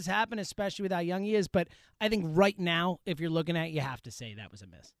 it does happen, especially with how young he is. But I think right now, if you're looking at it, you have to say that was a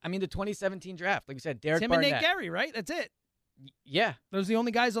miss. I mean, the 2017 draft, like you said, Derek Tim Barnett. and Nate Gary, right? That's it. Yeah. Those are the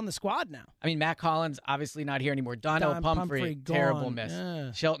only guys on the squad now. I mean, Matt Collins, obviously not here anymore. Don Pumphrey, gone. terrible miss.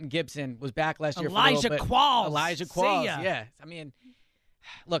 Yeah. Shelton Gibson was back last year Elijah for a little bit. Qualls. Elijah See Qualls, ya. yeah. I mean,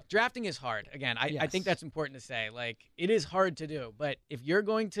 look, drafting is hard. Again, I Yes. think that's important to say. Like, it is hard to do. But if you're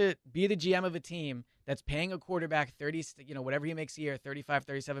going to be the GM of a team that's paying a quarterback 30, you know, whatever he makes a year, $35,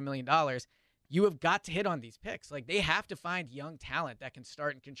 $37 million, you have got to hit on these picks. Like, they have to find young talent that can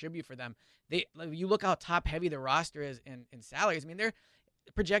start and contribute for them. You look how top-heavy the roster is in salaries. I mean, they're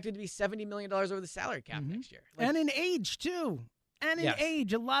projected to be $70 million over the salary cap next year. Like, And in age, too. And in Yes.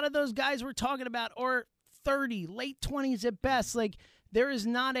 age. A lot of those guys we're talking about are 30, late 20s at best. Like, there is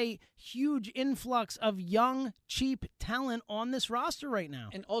not a huge influx of young, cheap talent on this roster right now.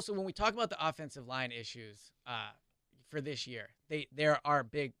 And also, when we talk about the offensive line issues for this year, there are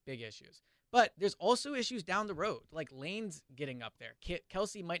big issues. But there's also issues down the road, like Lane's getting up there.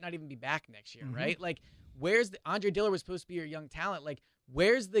 Kelsey might not even be back next year, right? Like, where's Andre Dillard was supposed to be your young talent? Like,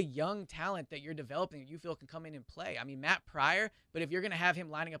 where's the young talent that you're developing that you feel can come in and play? I mean, Matt Pryor, but if you're going to have him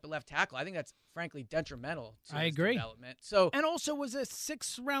lining up at left tackle, I think that's frankly detrimental to his development. So, and also was a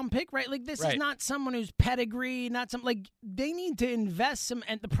 6th-round pick, right? Like, this is Right. not someone who's pedigree, not some, like, they need to invest some.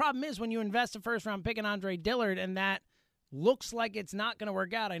 And the problem is when you invest a 1st-round pick in Andre Dillard and that looks like it's not going to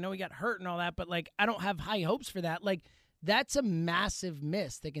work out. I know he got hurt and all that, but, like, I don't have high hopes for that. Like, that's a massive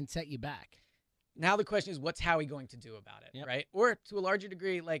miss that can set you back. now the question is, what's Howie going to do about it, right? Or to a larger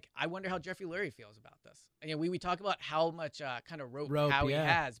degree, like, I wonder how Jeffrey Lurie feels about this. Again, we talk about how much kind of rope Howie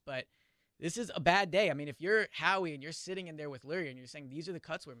has, but this is a bad day. I mean, if you're Howie and you're sitting in there with Lurie and you're saying, these are the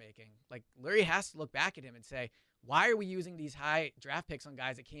cuts we're making, like, Lurie has to look back at him and say, why are we using these high draft picks on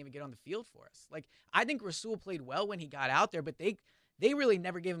guys that can't even get on the field for us? Like, I think Rasul played well when he got out there, but they really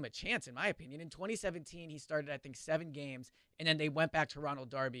never gave him a chance, in my opinion. In 2017, he started, I think, 7 games, and then they went back to Ronald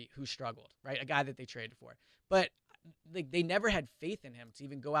Darby, who struggled, right? A guy that they traded for. But they never had faith in him to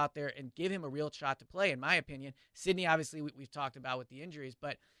even go out there and give him a real shot to play, in my opinion. Sidney, obviously, we've talked about with the injuries,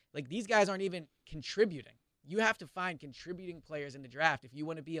 but like, these guys aren't even contributing. You have to find contributing players in the draft if you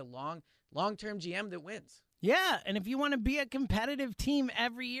want to be a long-term GM that wins. Yeah, and if you want to be a competitive team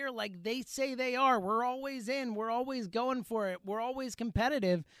every year like they say they are, we're always in, we're always going for it, we're always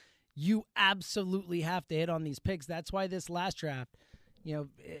competitive, you absolutely have to hit on these picks. That's why this last draft, you know,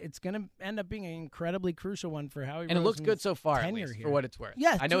 it's going to end up being an incredibly crucial one for Howie And it looks good so far, at tenure least, here. for what it's worth.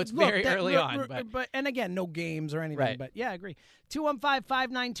 Yeah, I know it's look, very early on, but and again, no games or anything. Right. But yeah, I agree.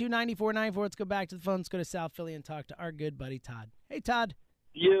 215-592-9494. Let's go back to the phone. Let's go to South Philly and talk to our good buddy Todd. Hey, Todd.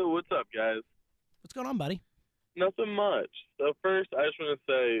 Yo, what's up, guys? What's going on, buddy? Nothing much. So first, I just want to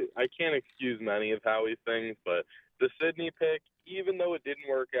say I can't excuse many of Howie's things, but the Sidney pick, even though it didn't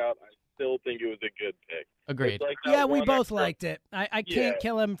work out, I still think it was a good pick. Agreed. It's like that Yeah, we one both extra- liked it. I can't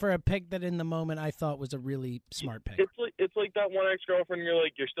kill him for a pick that in the moment I thought was a really smart pick. It's like that one ex-girlfriend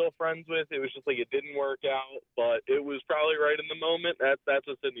you're still friends with. It was just like it didn't work out, but it was probably right in the moment. That's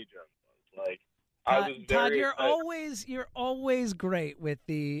what Sidney Jones was. Like, I was Todd, very you're excited. always great with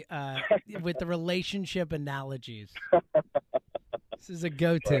the relationship analogies. This is a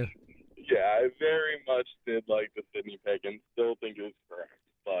go-to. Yeah, I very much did like the Sidney pick and still think it was correct.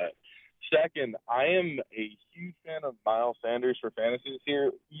 But second, I am a huge fan of Miles Sanders for fantasy this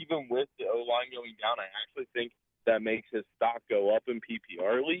year. Even with the O-line going down, I actually think that makes his stock go up in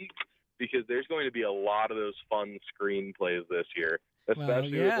PPR leagues because there's going to be a lot of those fun screen plays this year,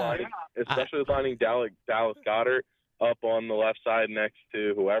 especially with lining Dallas Goedert up on the left side next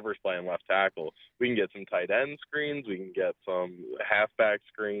to whoever's playing left tackle. We can get some tight end screens. We can get some halfback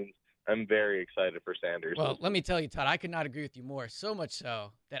screens. I'm very excited for Sanders. Well, let me tell you, Todd, I could not agree with you more. So much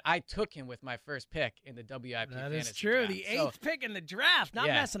so that I took him with my first pick in the WIP That fantasy is true. draft. The eighth pick in the draft, not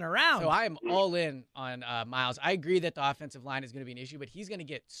Yeah. messing around. So I am all in on Miles. I agree that the offensive line is going to be an issue, but he's going to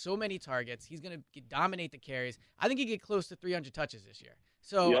get so many targets. He's going to dominate the carries. I think he get close to 300 touches this year.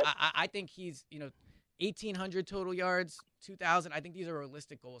 So Yep. I think he's 1,800 total yards, 2,000. I think these are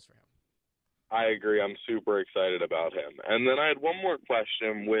realistic goals for him. I agree. I'm super excited about him. And then I had one more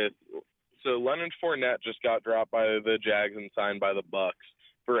question so Leonard Fournette just got dropped by the Jags and signed by the Bucs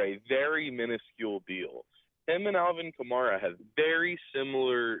for a very minuscule deal. Him and Alvin Kamara have very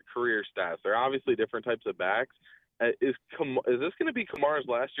similar career stats. They're obviously different types of backs. Is this going to be Kamara's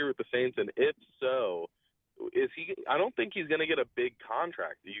last year with the Saints? And if so, is he? I don't think he's going to get a big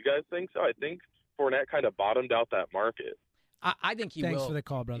contract. Do you guys think so? I think Fournette kind of bottomed out that market. I think he will. Thanks for the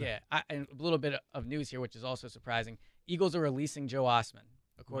call, brother. Yeah, and a little bit of news here, which is also surprising. Eagles are releasing Joe Osman.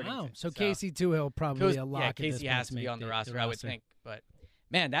 Wow. So Casey Toohill probably a lock. Yeah, Casey has to be on the roster, I would think. But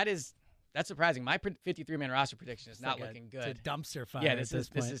man, that's surprising. My 53-man roster prediction is not looking good. It's a dumpster fire. Yeah, this is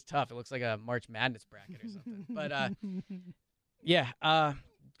tough. It looks like a March Madness bracket or something. But yeah,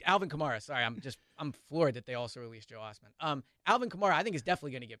 Alvin Kamara. Sorry, I'm floored that they also released Joe Osman. Alvin Kamara, I think, is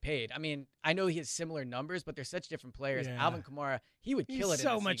definitely going to get paid. I mean, I know he has similar numbers, but they're such different players. Yeah. Alvin Kamara, he would kill it. He's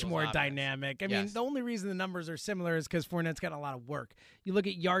so in this much Eagles more offense. dynamic. I mean, the only reason the numbers are similar is because Fournette's got a lot of work. You look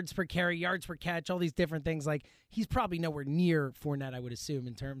at yards per carry, yards per catch, all these different things. Like, he's probably nowhere near Fournette, I would assume,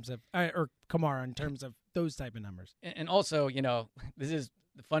 in terms of or Kamara in terms of those type of numbers. And also, this is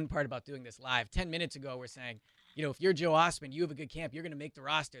the fun part about doing this live. 10 minutes ago, we're saying, if you're Joe Osman, you have a good camp, you're going to make the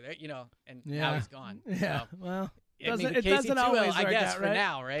roster. And now he's gone. Yeah, so, well, it doesn't always I work guess, out, for right?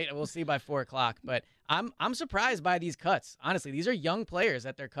 now, right? We'll see by 4 o'clock. But I'm surprised by these cuts. Honestly, these are young players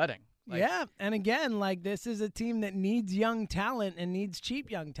that they're cutting. Yeah, and again, this is a team that needs young talent and needs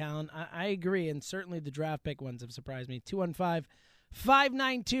cheap young talent. I agree, and certainly the draft pick ones have surprised me.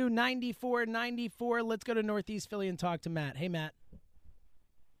 215-592-9494. Let's go to Northeast Philly and talk to Matt. Hey, Matt.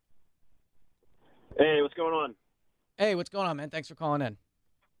 Hey, what's going on? Hey, what's going on, man? Thanks for calling in.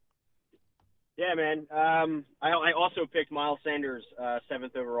 Yeah, man. I also picked Miles Sanders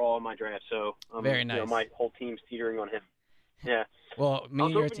 7th overall in my draft, so very nice. My whole team's teetering on him. Yeah. Well, me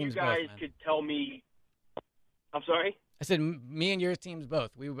and your teams both, man. You guys could tell me. I'm sorry. I said me and your teams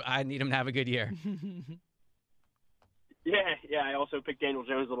both. I need him to have a good year. Yeah. I also picked Daniel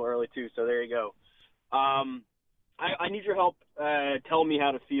Jones a little early too, so there you go. I need your help. Tell me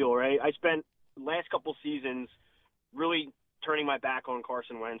how to feel. Right. I spent the last couple seasons really turning my back on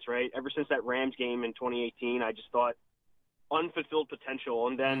Carson Wentz, right? Ever since that Rams game in 2018, I just thought unfulfilled potential.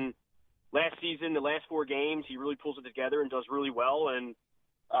 And then last season, the last 4 games, he really pulls it together and does really well. And,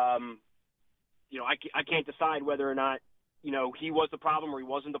 I can't decide whether or not, he was the problem or he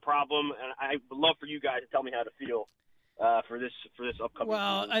wasn't the problem. And I would love for you guys to tell me how to feel for this upcoming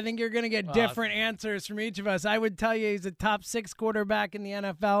Well, season. I think you're going to get different answers from each of us. I would tell you he's a top 6 quarterback in the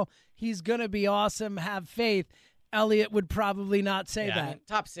NFL. He's going to be awesome. Have faith. Elliott would probably not say that. I mean,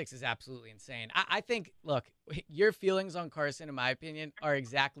 top 6 is absolutely insane. I think, look, your feelings on Carson, in my opinion, are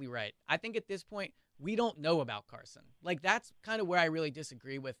exactly right. I think at this point, we don't know about Carson. That's kind of where I really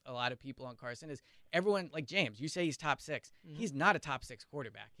disagree with a lot of people on Carson is everyone, like James, you say he's top 6. Mm-hmm. He's not a top 6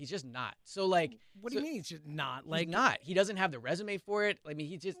 quarterback. He's just not. So, what do you mean he's just not? He's not. He doesn't have the resume for it. I mean,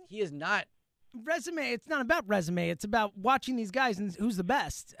 he is not. Resume, it's not about resume. It's about watching these guys and who's the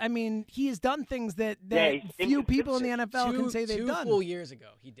best. I mean, he has done things that few people in the NFL can say they've done. 2 full years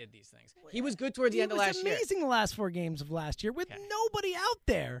ago, he did these things. He was good towards the end of last year. He was amazing the last 4 games of last year with nobody out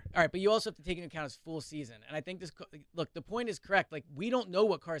there. All right, but you also have to take into account his full season. And I think the point is correct. We don't know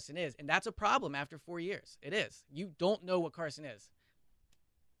what Carson is, and that's a problem after 4 years. It is. You don't know what Carson is.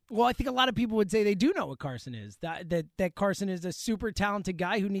 Well, I think a lot of people would say they do know what Carson is. That Carson is a super talented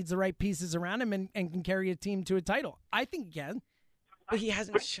guy who needs the right pieces around him and can carry a team to a title. I think he can. But he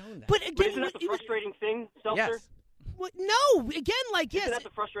hasn't shown that. But again, isn't that the frustrating thing, Seltzer? Yes. What? No. Again, yes. Isn't that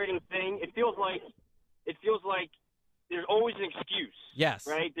the frustrating thing? It feels like there's always an excuse. Yes.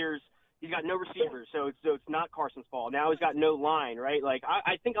 Right? He's got no receivers, so it's not Carson's fault. Now he's got no line, right?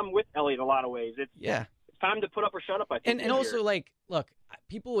 I think I'm with Elliott in a lot of ways. It's time to put up or shut up, I think. And also, look,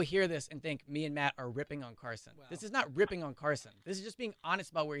 people will hear this and think me and Matt are ripping on Carson. Wow. This is not ripping on Carson. This is just being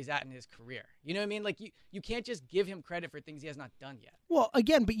honest about where he's at in his career. You know what I mean? You can't just give him credit for things he has not done yet. Well,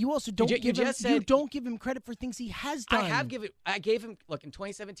 again, but you also don't don't give him credit for things he has done. I gave him, look, in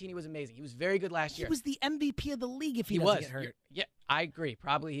 2017 he was amazing. He was very good last year. He was the MVP of the league if he doesn't get hurt. Yeah, I agree.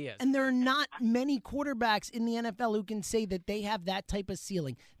 Probably he is. And there are not many quarterbacks in the NFL who can say that they have that type of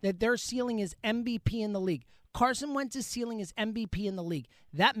ceiling, that their ceiling is MVP in the league. Carson Wentz's ceiling is MVP in the league.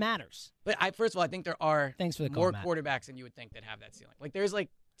 That matters. But first of all, I think there are Thanks for the more call, Matt. quarterbacks than you would think that have that ceiling. Like there's like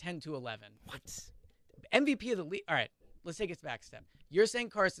 10 to 11. What? MVP of the league. All right, let's take it back a step. You're saying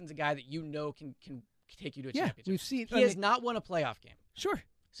Carson's a guy that you know can take you to a championship. We've seen. He has not won a playoff game. Sure.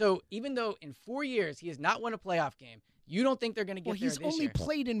 So even though in 4 years he has not won a playoff game, you don't think they're going to get there this year. He's only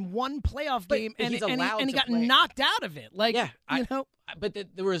played in one playoff game, and he's he got play. knocked out of it. Like, But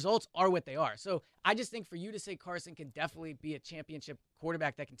the results are what they are. So I just think for you to say Carson can definitely be a championship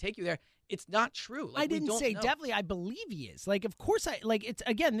quarterback that can take you there, it's not true. Like, I didn't say know. definitely. I believe he is. Like, of course, it's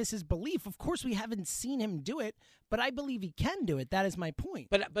again, this is belief. Of course, we haven't seen him do it, but I believe he can do it. That is my point.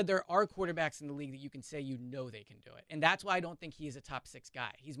 But there are quarterbacks in the league that you can say you know they can do it, and that's why I don't think he is a top 6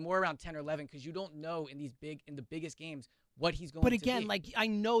 guy. He's more around 10 or 11 because you don't know in the biggest games what he's going to be. But again, like, I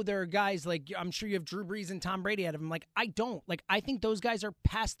know there are guys, like, I'm sure you have Drew Brees and Tom Brady out of him. Like, I don't. Like, I think those guys are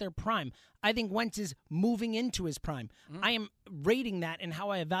past their prime. I think Wentz is moving into his prime. Mm-hmm. I am rating that in how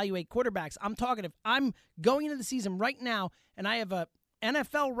I evaluate quarterbacks. I'm talking if I'm going into the season right now and I have a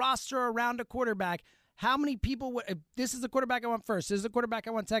NFL roster around a quarterback, how many people would, if this is the quarterback I want first, this is the quarterback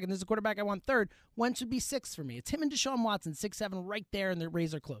I want second, this is the quarterback I want third, Wentz would be 6 for me. It's him and Deshaun Watson, 6'7", right there, and the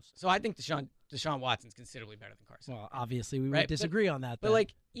Rays are close. So I think Deshaun Watson's considerably better than Carson. Well, obviously, we right? would disagree on that. But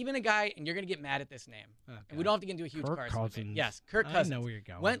like, even a guy, and you're going to get mad at this name, and we don't have to get into a huge Kirk Carson debate. Yes, Kirk Cousins. I know where you're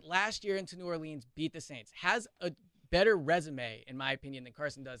going. Went last year into New Orleans, beat the Saints, has a better resume, in my opinion, than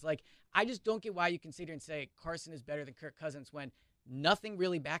Carson does. Like, I just don't get why you can sit here and say Carson is better than Kirk Cousins when nothing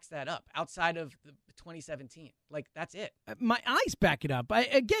really backs that up outside of the 2017. Like, that's it. My eyes back it up.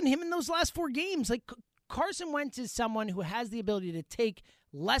 Again, him in those last 4 games, like, Carson Wentz is someone who has the ability to take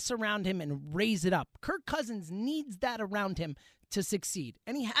less around him and raise it up. Kirk Cousins needs that around him to succeed.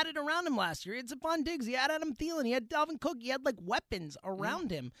 And he had it around him last year. He had Stephon Diggs. He had Adam Thielen. He had Dalvin Cook. He had, like, weapons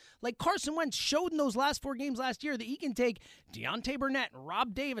around him. Like, Carson Wentz showed in those last 4 games last year that he can take Deontay Burnett and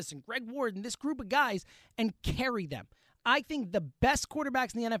Rob Davis and Greg Ward and this group of guys and carry them. I think the best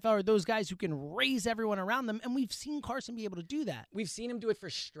quarterbacks in the NFL are those guys who can raise everyone around them, and we've seen Carson be able to do that. We've seen him do it for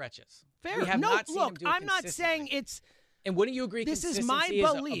stretches. Fair. We have no, not seen look, him do it I'm not saying it's... And wouldn't you agree this is my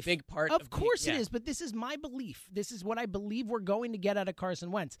belief. A big part of course it is, but this is my belief. This is what I believe we're going to get out of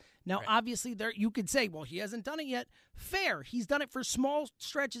Carson Wentz. Now, obviously, there you could say, well, he hasn't done it yet. Fair. He's done it for small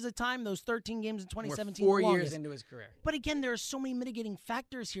stretches of time, those 13 games in 2017. We're 4 years into his career. But again, there are so many mitigating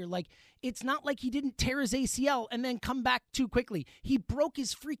factors here. Like, it's not like he didn't tear his ACL and then come back too quickly. He broke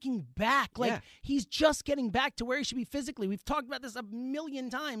his freaking back. Like, he's just getting back to where he should be physically. We've talked about this a million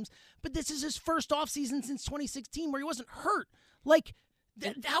times, but this is his first offseason since 2016 where he wasn't hurt. Like,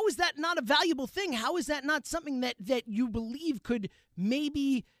 how is that not a valuable thing? How is that not something that you believe could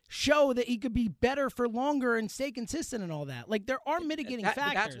maybe show that he could be better for longer and stay consistent and all that? Like, there are mitigating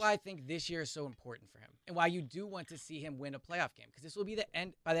factors. That's why I think this year is so important for him and why you do want to see him win a playoff game, because this will be the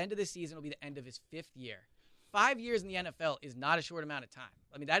end. By the end of the season, it'll be the end of his 5th year. 5 years in the NFL is not a short amount of time.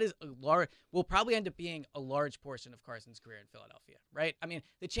 I mean, that is will probably end up being a large portion of Carson's career in Philadelphia, right? I mean,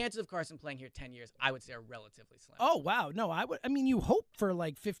 the chances of Carson playing here 10 years, I would say, are relatively slim. Oh, wow. No, I mean, you hope for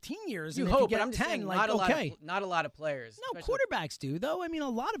like 15 years. You and hope, if you get but I'm just 10, saying like, not a lot of players. No, quarterbacks do, though. I mean, a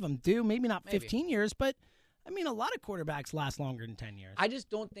lot of them do. Maybe not 15 years, but I mean, a lot of quarterbacks last longer than 10 years. I just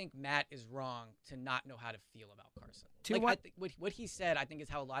don't think Matt is wrong to not know how to feel about Carson. What he said, I think, is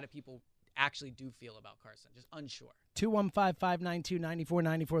how a lot of people actually do feel about Carson, just unsure.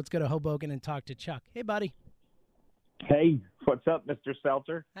 215-592-9494. Let's go to Hoboken and talk to Chuck. Hey, buddy. Hey, what's up, Mr.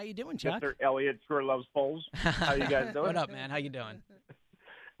 Seltzer? How you doing, Chuck? Mr. Elliott sure loves Foles. How you guys doing? What up, man? How you doing?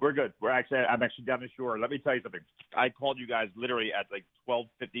 We're good. I'm actually down the shore. Let me tell you something. I called you guys literally at like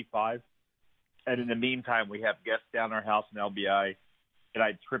 12:55, and in the meantime, we have guests down our house in LBI, and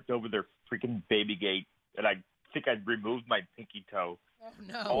I tripped over their freaking baby gate, and I think I removed my pinky toe. Oh,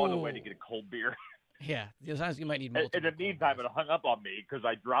 no. All the way to get a cold beer. Yeah, sometimes you might need multiple. In the meantime, it hung up on me because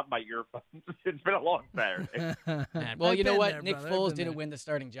I dropped my earphones. It's been a long Saturday. Man, well, you know what? Nick Foles didn't win the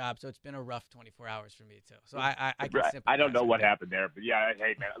starting job, so it's been a rough 24 hours for me, too. So I can sympathize. I don't know what happened there, but yeah,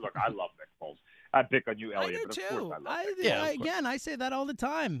 hey, man, look, I love Nick Foles. I pick on you, Elliot. I do, but too. Of course I love Again, I say that all the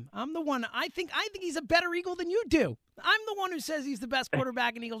time. I'm the one. I think he's a better Eagle than you do. I'm the one who says he's the best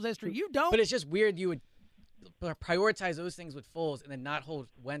quarterback in Eagles history. You don't. But it's just weird you would prioritize those things with Foles and then not hold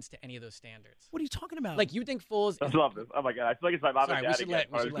Wentz to any of those standards. What are you talking about? Like, you think Foles I love this. Oh, my God. I feel like it's my mom and dad again.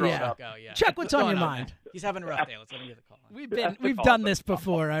 We should let yeah. go, yeah. Check what's on your mind. He's having a rough day. Let's let him get the call. We've done this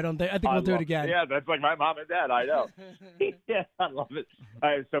before. I think we'll do it again. Yeah, that's like my mom and dad. I know. Yeah, I love it. All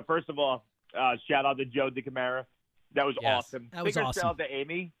right, so first of all, shout out to Joe DeCamara. That was awesome. That was awesome. Shout out to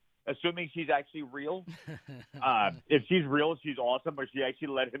Amy, assuming she's actually real. If she's real, she's awesome, but she actually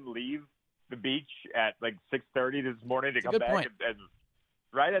let him leave the beach at like 6:30 this morning to a come good back point. and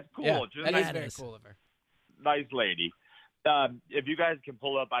right? That's cool. Yeah, Just that nice, is very cool of her. nice lady. If you guys can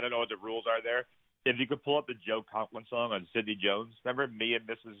pull up, I don't know what the rules are there. If you could pull up the Joe Conklin song on Sidney Jones. Remember me and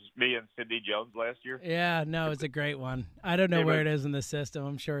Sidney Jones last year? Yeah, no, it's a great one. I don't know where it is in the system.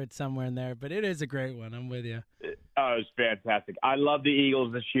 I'm sure it's somewhere in there, but it is a great one. I'm with you. Oh, it was fantastic. I love the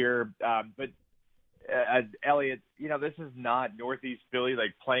Eagles this year, but Elliot, this is not Northeast Philly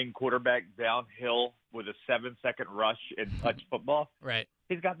like playing quarterback downhill with a 7-second rush in touch football. Right.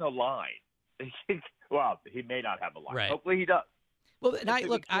 He's got no line. Well, he may not have a line. Right. Hopefully he does. Well, and I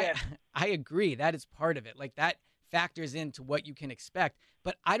agree. That is part of it. Like, that factors into what you can expect.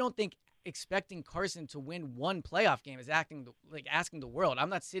 But I don't think expecting Carson to win one playoff game is asking the world. I'm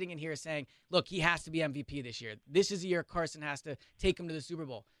not sitting in here saying, look, he has to be MVP this year. This is the year Carson has to take him to the Super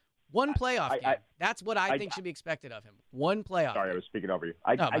Bowl. One playoff game. That's what I think should be expected of him. One playoff Sorry, game. I was speaking over you.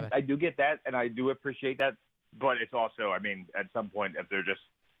 I do get that, and I do appreciate that. But it's also, at some point,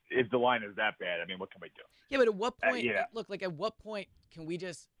 if the line is that bad, what can we do? Yeah, but at what point? Yeah. At what point can we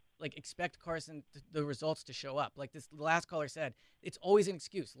just expect Carson the results to show up? Like the last caller said, it's always an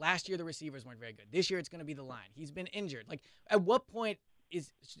excuse. Last year the receivers weren't very good. This year it's going to be the line. He's been injured. Like, at what point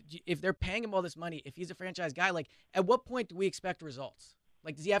if they're paying him all this money, if he's a franchise guy, at what point do we expect results?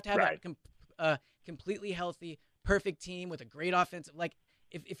 Like, does he have to have a completely healthy, perfect team with a great offensive?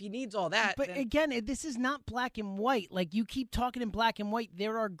 If he needs all that. But again, this is not black and white. Like, you keep talking in black and white.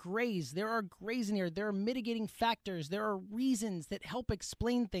 There are grays. There are grays in here. There are mitigating factors. There are reasons that help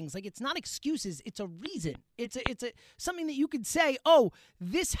explain things. Like, it's not excuses. It's a reason. It's something that you could say, oh,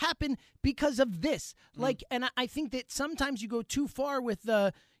 this happened because of this. And I think that sometimes you go too far with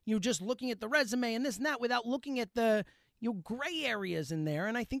just looking at the resume and this and that without looking at the gray areas in there,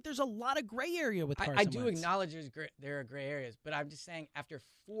 and I think there's a lot of gray area with Carson I do Wentz. acknowledge there are gray areas, but I'm just saying after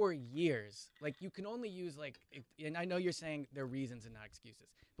 4 years, you can only use and I know you're saying they're reasons and not excuses,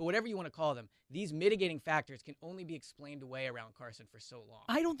 but whatever you want to call them, these mitigating factors can only be explained away around Carson for so long.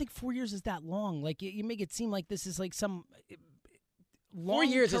 I don't think 4 years is that long. You make it seem like this is some long 4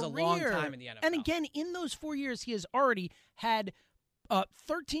 years career. is a long time in the NFL. And again, in those 4 years, he has already had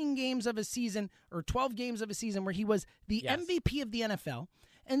 13 games of a season or 12 games of a season where he was the MVP of the NFL.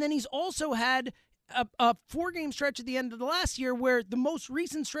 And then he's also had a 4-game stretch at the end of the last year where the most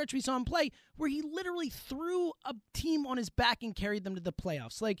recent stretch we saw him play where he literally threw a team on his back and carried them to the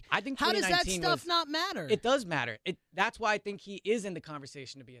playoffs. I think how does that stuff not matter? It does matter. That's why I think he is in the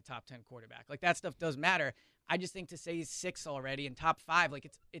conversation to be a top 10 quarterback. That stuff does matter. I just think to say he's 6 already and top 5,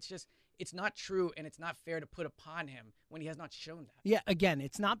 it's not true, and it's not fair to put upon him when he has not shown that. Yeah, again,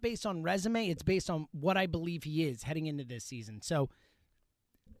 it's not based on resume. It's based on what I believe he is heading into this season. So,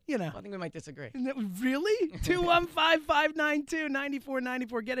 I think we might disagree. Really?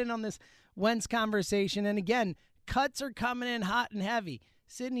 215-592-9494. Get in on this Wentz conversation. And again, cuts are coming in hot and heavy.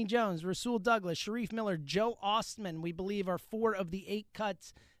 Sidney Jones, Rasul Douglas, Sharif Miller, Joe Ostman, we believe are 4 of the 8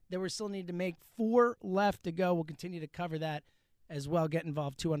 cuts that we still need to make. 4 left to go. We'll continue to cover that as well. Get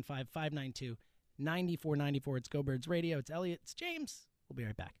involved, 215-592-9494. It's Go Birds Radio. It's Elliot. It's James. We'll be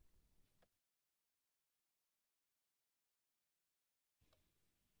right back.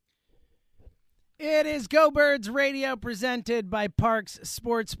 It is Go Birds Radio, presented by Parks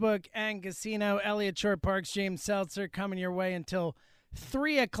Sportsbook and Casino. Elliot Short, Parks, James Seltzer coming your way until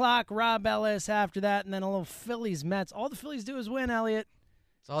 3 o'clock. Rob Ellis after that, and then a little Phillies Mets. All the Phillies do is win, Elliot.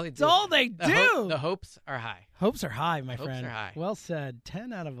 That's all they do. That's all they do. The hopes are high. Hopes are high, my friend. Hopes are high. Well said.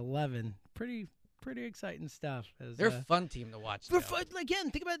 10 out of 11. Pretty exciting stuff. They're a fun team to watch. Again,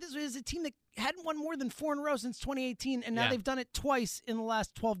 think about it this way. It's a team that hadn't won more than 4 in a row since 2018, and now they've done it twice in the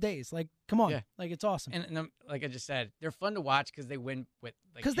last 12 days. Come on. Yeah. It's awesome. And like I just said, they're fun to watch because they win with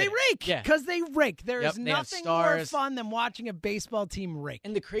because they rake. Yeah. Because they rake. There is nothing more fun than watching a baseball team rake.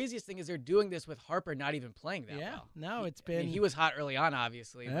 And the craziest thing is they're doing this with Harper not even playing that well. No, it's been. He was hot early on,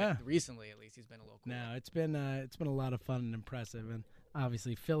 obviously, but recently at least he's been a little cool. No, it's been a lot of fun and impressive, and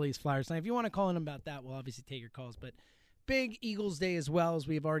obviously Phillies, Flyers. Now, if you want to call in about that, we'll obviously take your calls. But big Eagles Day as well, as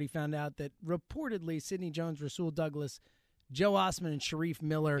we've already found out that reportedly Sidney Jones, Rasul Douglas, Joe Ostman, and Sharif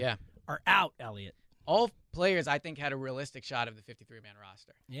Miller are out, Elliot. All players, I think, had a realistic shot of the 53-man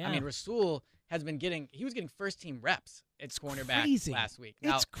roster. Yeah. I mean, Rasul was getting first-team reps at cornerback last week.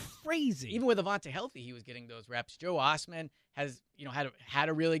 Now, it's crazy. Even with Avante healthy, he was getting those reps. Joe Ostman has, had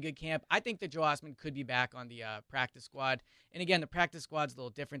a really good camp. I think that Joe Ostman could be back on the practice squad. And again, the practice squad's a little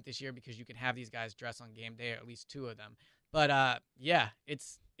different this year because you can have these guys dress on game day, or at least 2 of them. But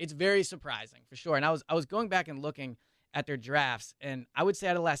it's very surprising for sure. And I was going back and looking at their drafts, and I would say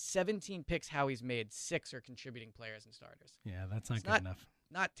out of the last 17 picks Howie's made, 6 are contributing players and starters. Yeah, that's not good enough.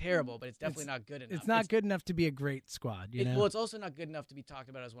 not terrible, but it's definitely not good enough. It's not good enough to be a great squad, you know? Well, it's also not good enough to be talked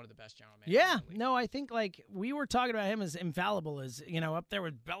about as one of the best general managers. Yeah, no, I think like we were talking about him as infallible, as up there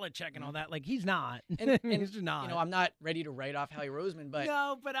with Belichick and all that. Like he's not. And he's not. I'm not ready to write off Howie Roseman, but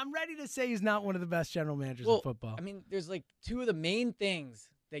no, but I'm ready to say he's not one of the best general managers in football. I mean, there's like two of the main things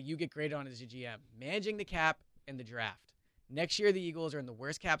that you get graded on as a GM: managing the cap and the draft. Next year, the Eagles are in the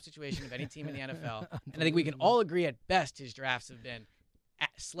worst cap situation of any team in the NFL. And I think we can all agree at best his drafts have been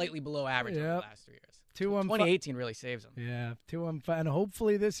slightly below average over the last 3 years. 2018 really saves them. Yeah, 215, and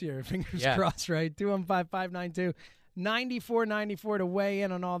hopefully this year, fingers crossed, right? 215-592-9494 to weigh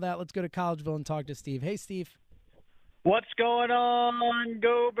in on all that. Let's go to Collegeville and talk to Steve. Hey, Steve. What's going on,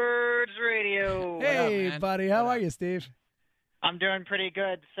 Go Birds Radio? Hey, buddy. How are you, Steve? I'm doing pretty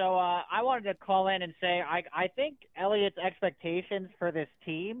good. So I wanted to call in and say I think Elliott's expectations for this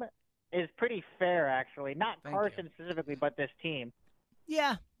team is pretty fair, actually. Not Carson specifically, but this team.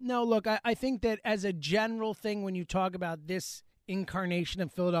 Yeah. No, look, I think that as a general thing, when you talk about this incarnation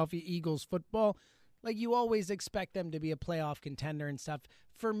of Philadelphia Eagles football, like you always expect them to be a playoff contender and stuff.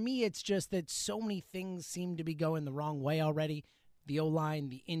 For me, it's just that so many things seem to be going the wrong way already. The O-line,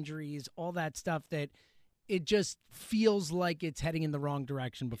 the injuries, all that stuff that it just feels like it's heading in the wrong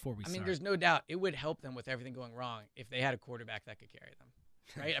direction before we start. I mean, there's no doubt it would help them with everything going wrong if they had a quarterback that could carry them.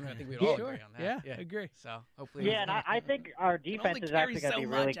 Right? I mean, I think we'd all agree on that. Yeah, agree. So hopefully. Yeah, and I think our defense is actually going to be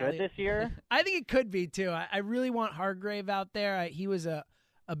really good this year. I think it could be, too. I really want Hargrave out there. He was a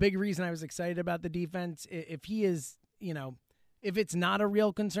big reason I was excited about the defense. If he is, if it's not a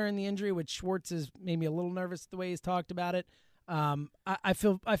real concern, the injury, which Schwartz is maybe a little nervous the way he's talked about it, I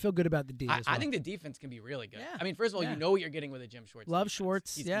feel good about the D. I think the defense can be really good. Yeah. I mean, first of all, you know what you're getting with a Jim Schwartz. Love defense.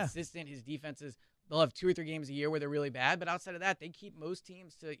 Schwartz. He's consistent. His defenses, they'll have 2 or 3 games a year where they're really bad, but outside of that, they keep most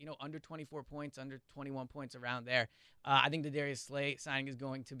teams to under 24 points, under 21 points, around there. I think the Darius Slay signing is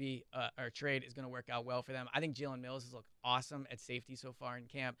going to be or trade is going to work out well for them. I think Jalen Mills has looked awesome at safety so far in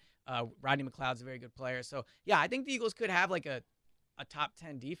camp. Rodney McLeod's a very good player. So yeah, I think the Eagles could have like a top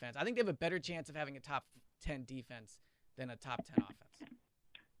 10 defense. I think they have a better chance of having a top 10 defense than a top 10 offense.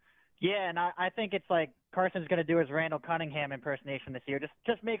 Yeah, and I think it's like Carson's going to do his Randall Cunningham impersonation this year.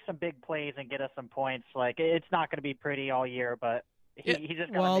 Just make some big plays and get us some points. Like, it's not going to be pretty all year, but he's just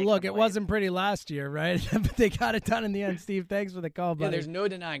going to Well, look, it wasn't pretty last year, right? But they got it done in the end, Steve. Thanks for the call, buddy. Yeah, there's no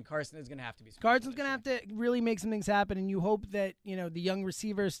denying Carson is going to have to be special. Carson's going to have to really make some things happen, and you hope that, the young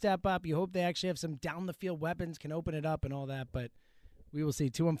receivers step up. You hope they actually have some down-the-field weapons, can open it up and all that, but we will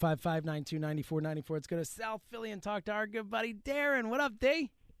see. 215-592-9494. Let's go to South Philly and talk to our good buddy Darren. What up, D?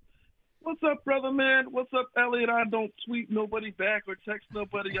 What's up, brother, man? What's up, Elliot? I don't tweet nobody back or text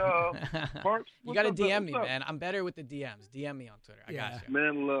nobody. Bart, you got to DM me, man. I'm better with the DMs. DM me on Twitter. I got you.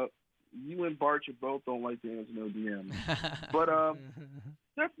 Man, look, you and Bart, you both don't like to answer no DM. But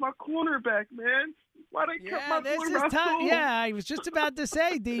that's my cornerback, man. Why they cut my boy Rasul? Yeah, I was just about to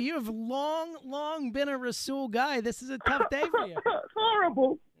say, D, you have long been a Rasul guy. This is a tough day for you. It's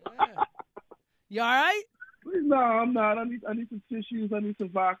horrible. Yeah. You all right? No, I'm not. I need some tissues. I need some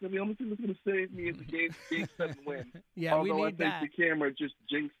vodka. The only thing that's going to save me is the game 7 win. Yeah, although we need that. I think the camera just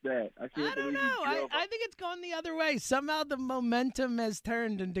jinxed that. I don't know. I think it's gone the other way. Somehow the momentum has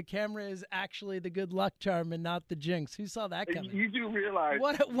turned, and DeCamera is actually the good luck charm and not the jinx. Who saw that coming? You do realize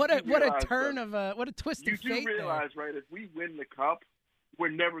what a twist of fate. You do realize, right? If we win the cup, we're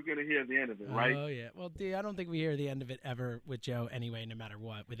never going to hear the end of it, right? Oh, yeah. Well, D, I don't think we hear the end of it ever with Joe anyway, no matter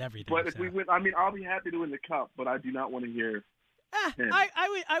what, with everything. But if we win, I mean, I'll be happy to win the cup, but I do not want to hear him.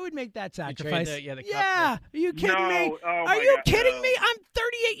 I would make that sacrifice. The cup are you kidding me? Are you kidding me? I'm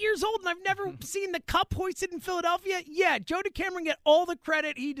 38 years old, and I've never seen the cup hoisted in Philadelphia. Yeah, Joe DeCamera get all the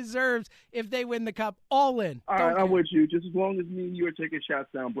credit he deserves if they win the cup. All in. All right, I'm with you. Just as long as me and you are taking shots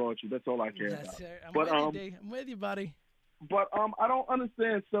down Broadway, that's all I care about. I'm with you, buddy. But I don't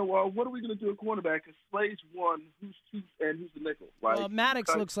understand. So what are we going to do at cornerback? Because Slay's 1, who's 2, and who's the nickel? Well,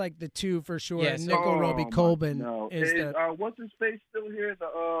 Maddox looks like the 2 for sure. Yeah, nickel Roby Colbin is the. What's his face still here?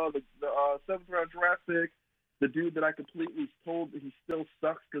 The 7th-round draft pick. The dude that I completely told that he still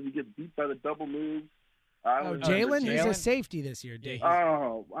sucks because he gets beat by the double moves. Jalen? He's a safety this year, D.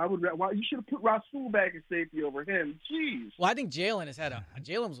 I would. Well, you should have put Rasul back at safety over him. Jeez. Well, I think Jalen has had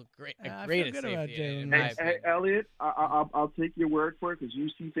Jalen was great at safety. Hey, Elliot, I'll take your word for it because you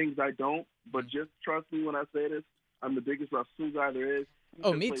see things I don't. But just trust me when I say this. I'm the biggest Rasul guy there is.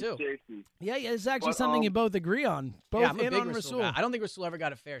 Me too. Safety. Yeah, it's actually something you both agree on. Both I'm a big Rasul guy. I don't think Rasul ever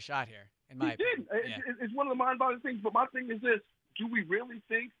got a fair shot here. In my opinion. It's one of the mind-boggling things. But my thing is this: do we really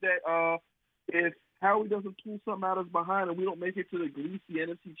think that if Howie doesn't pull something out of us behind and we don't make it to the Gleason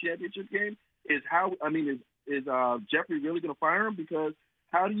NFC Championship game, is Jeffrey really going to fire him? Because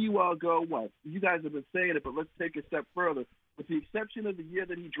How do you go, well, you guys have been saying it, but let's take a step further. With the exception of the year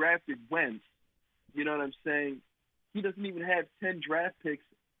that he drafted Wentz, you know what I'm saying? He doesn't even have 10 draft picks,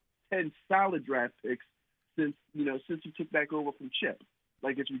 10 solid draft picks since he took back over from Chip.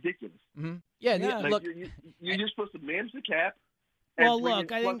 Like, it's ridiculous. Mm-hmm. Yeah, like, look, you're just supposed to manage the cap. Well,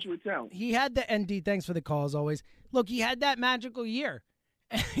 look, I think he had the ND. Thanks for the call, as always. Look, he had that magical year.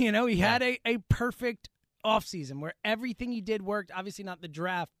 He had a perfect offseason where everything he did worked. Obviously, not the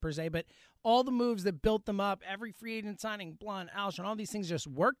draft per se, but all the moves that built them up, every free agent signing, Blount, Alshon, all these things just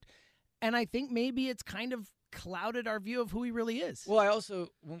worked. And I think maybe it's kind of clouded our view of who he really is. Well, I also,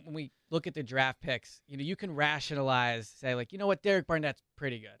 when we look at the draft picks, you can rationalize, say, like, you know what, Derek Barnett's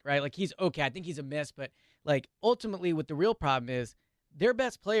pretty good, right? Like, he's okay. I think he's a miss, but, like, ultimately what the real problem is, their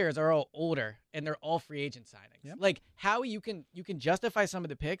best players are all older, and they're all free agent signings. Yep. Like, Howie, you can justify some of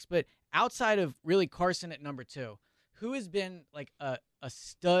the picks, but outside of really Carson at number 2, who has been, like, a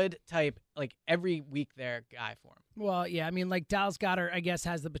stud type, like, every week there guy for him? Well, yeah, I mean, like, Dallas Goedert, I guess,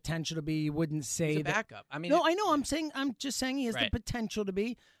 has the potential to be. You wouldn't say he's a that. backup. I mean, no, I know. I'm just saying he has Right. the potential to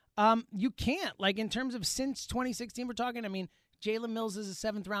be. You can't, like, in terms of since 2016, we're talking. I mean, Jalen Mills is a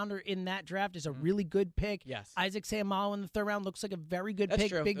 7th rounder in that draft, is a really good pick. Yes. Isaac Seumalo in the 3rd round looks like a very good That's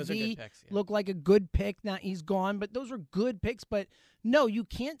pick. true. Big Those are V good picks, yeah. looked like a good pick. Now he's gone, but those were good picks. But no, you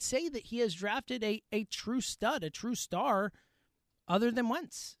can't say that he has drafted a true stud, a true star, other than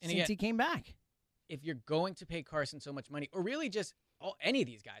Wentz And since again, he came back. if you're going to pay Carson so much money, or really just any of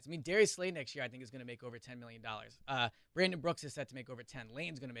these guys. I mean, Darius Slade next year, I think, is going to make over $10 million. Brandon Brooks is set to make over 10.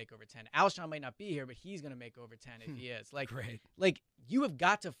 Lane's going to make over 10. Alshon might not be here, but he's going to make over 10 if he is. Like, Great. Like, you have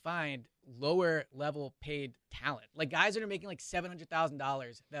got to find lower level paid talent. Like, guys that are making like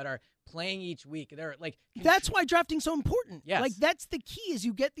 $700,000 that are playing each week. They're like, That's why drafting's so important. Yes. Like, that's the key is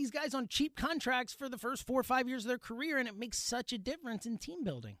you get these guys on cheap contracts for the first 4 or 5 years of their career, and it makes such a difference in team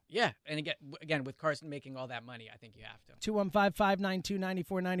building. yeah. And again, with Carson making all that money, I think you have to.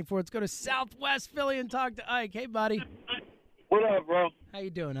 215-592-9494. Let's go to Southwest Philly and talk to Ike. Hey, buddy. What up, bro? How you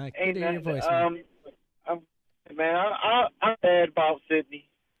doing, Ike? Hey, Good to hear your man, voice, man. I'm bad about Sydney.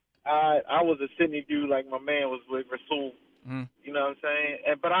 I was a Sydney dude like my man was with Rasul. Mm-hmm. You know what I'm saying?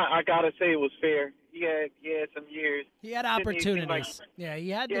 But I gotta say it was fair. He had some years. He had Sydney seemed opportunities. like- He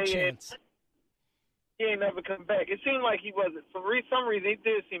had the chance. He ain't never come back. It seemed like he wasn't. For some reason, he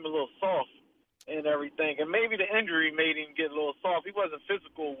did seem a little soft and everything. And maybe the injury made him get a little soft. He wasn't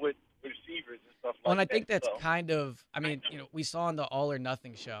physical with receivers and stuff like that. Well, and I think that's so. kind of, I mean, we saw on the All or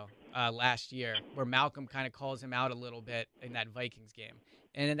Nothing show last year where Malcolm kind of calls him out a little bit in that Vikings game.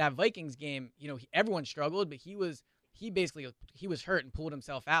 And in that Vikings game, everyone struggled, but he was hurt and pulled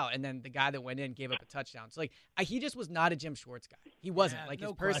himself out. And then the guy that went in gave up a touchdown. So, like, he just was not a Jim Schwartz guy. He wasn't. Yeah, like, no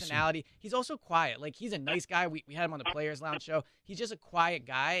his personality. He's also quiet. Like, he's a nice guy. We had him on the Players Lounge show. He's just a quiet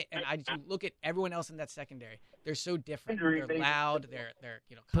guy. And I just look at everyone else in that secondary. They're so different. They're loud. They're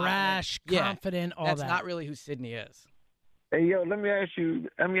confident. Brash, confident, all That's that. not really who Sydney is. Hey, yo, let me ask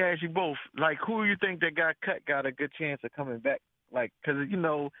you both. Like, who you think that got cut got a good chance of coming back? Like, because,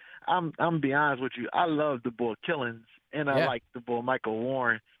 I'm be honest with you. I love the boy Killins, and I like the boy Michael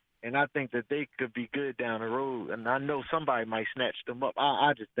Warren, and I think that they could be good down the road. And I know somebody might snatch them up.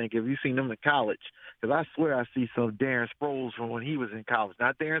 I just think if you seen them in college, because I swear I see some Darren Sproles from when he was in college.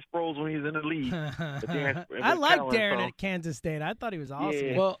 Not Darren Sproles when he was in the league. But Darren, I like Killins, Darren at Kansas State. I thought he was awesome.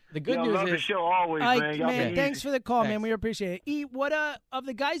 Yeah. Well, the good news love is the show always, Ike, man. Y'all man, be thanks easy. for the call, man. Thanks. We appreciate it. What of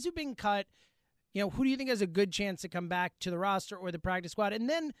the guys who've been cut, who do you think has a good chance to come back to the roster or the practice squad? And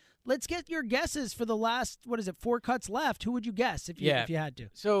then let's get your guesses for the last, 4 cuts left. Who would you guess if you had to?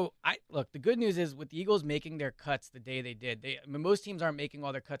 So, the good news is with the Eagles making their cuts the day they did, most teams aren't making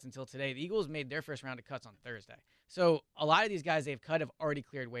all their cuts until today. The Eagles made their first round of cuts on Thursday. So a lot of these guys they've cut have already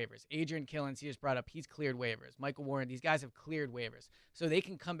cleared waivers. Adrian Killins, he just brought up, he's cleared waivers. Michael Warren, these guys have cleared waivers. So they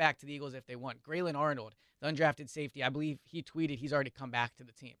can come back to the Eagles if they want. Graylin Arnold, the undrafted safety, I believe he tweeted he's already come back to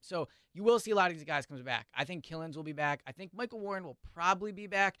the team. So you will see a lot of these guys come back. I think Killins will be back. I think Michael Warren will probably be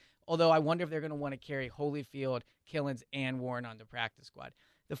back, although I wonder if they're going to want to carry Holyfield, Killins, and Warren on the practice squad.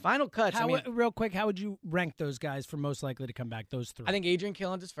 The final cuts, Real quick, how would you rank those guys for most likely to come back, those 3? I think Adrian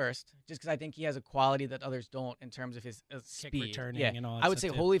Killins is first, just because I think he has a quality that others don't in terms of his Kick speed. returning yeah. and all that I would say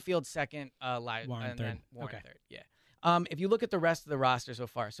stuff, too. Holyfield second, Warren and third. then Warren Okay. third. Yeah. If you look at the rest of the roster so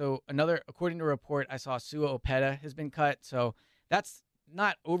far, according to a report, I saw Sua Opeta has been cut, so that's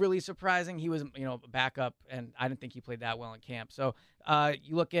not overly surprising. He was, a backup, and I didn't think he played that well in camp. So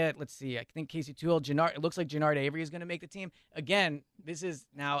you look at, let's see, I think Casey Toole, it looks like Jannard Avery is going to make the team. Again, this is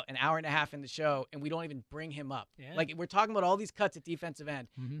now an hour and a half in the show, and we don't even bring him up. Yeah. Like, we're talking about all these cuts at defensive end.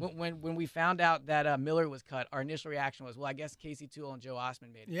 Mm-hmm. When we found out that Miller was cut, our initial reaction was, well, I guess Casey Toole and Joe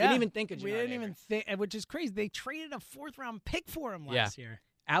Osmond made it. Yeah. We didn't even think of Jannard We didn't Avery. even think, which is crazy. They traded a 4th-round pick for him last year.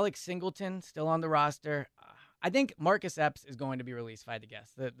 Alex Singleton still on the roster. I think Marcus Epps is going to be released, if I had to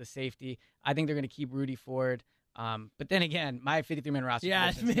guess, the safety. I think they're going to keep Rudy Ford. But then again, my 53-man roster.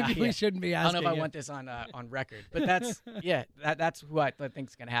 Yeah, maybe we shouldn't be asking. I don't know if I want this on record, but that's that's who I think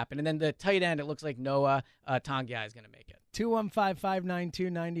is going to happen. And then the tight end, it looks like Noah Tongai is going to make it.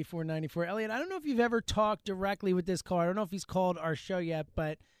 215-592-9494. Elliot, I don't know if you've ever talked directly with this caller. I don't know if he's called our show yet,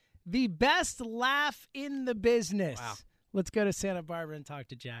 but the best laugh in the business. Wow. Let's go to Santa Barbara and talk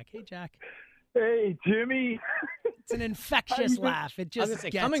to Jack. Hey, Jack. Hey, Jimmy. It's an infectious laugh. It just I was gonna say,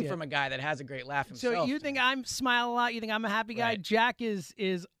 gets coming you. from a guy that has a great laugh himself. So you think I'm smile a lot? You think I'm a happy guy? Right. Jack is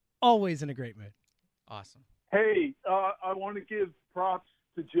always in a great mood. Awesome. Hey, I want to give props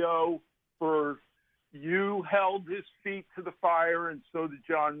to Joe for you held his feet to the fire, and so did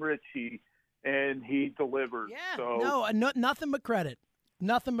John Ritchie, and he delivered. Yeah. So, No, nothing but credit.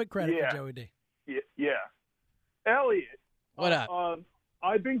 Nothing but credit Yeah. for Joey D. Yeah. Elliot. What up?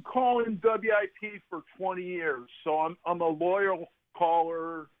 I've been calling WIP for 20 years, so I'm a loyal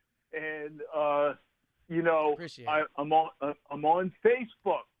caller, and Appreciate I'm on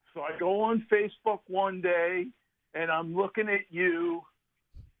Facebook. So I go on Facebook one day, and I'm looking at you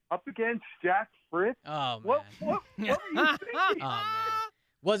up against Jack Fritz. Oh, man. What were you thinking? Oh, man.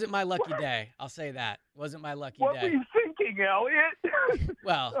 Wasn't my lucky day. I'll say that. Wasn't my lucky What day. were you thinking, Elliot?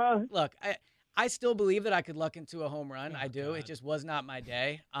 Well, look, I still believe that I could luck into a home run. I do. God. It just was not my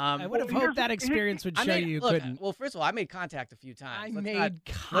day. I would have hoped that experience would show you couldn't. Well, first of all, I made contact a few times.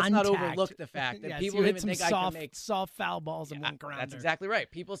 Contact. Let's not overlook the fact that Yes, people you didn't hit some think I could make soft foul balls and one grounder. That's exactly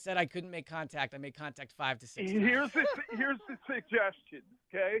right. People said I couldn't make contact. I made contact 5 to 6 times. Here's the suggestion,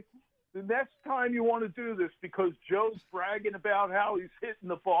 okay? The next time you want to do this, because Joe's bragging about how he's hitting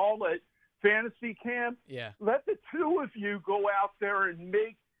the ball at fantasy camp, let the two of you go out there and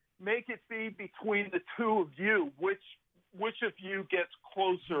make it be between the two of you, which of you gets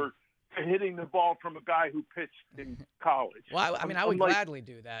closer to hitting the ball from a guy who pitched in college. Well, I mean, I would gladly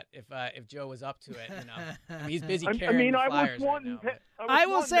do that if Joe was up to it. I mean, he's busy carrying the Flyers right now. I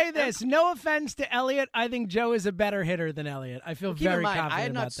will say this: no offense to Elliot, I think Joe is a better hitter than Elliot. I feel Keep very in mind, confident I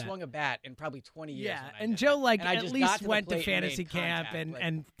had about not that. swung a bat in probably 20 years. Yeah, when I and did Joe that. And I at just least got to the went to plate and made fantasy camp contact,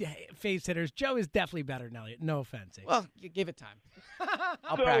 and faced hitters. Joe is definitely better than Elliot. No offense. Abe. Well, you give it time.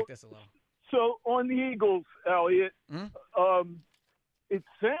 I'll practice a little. So on the Eagles, Elliot, it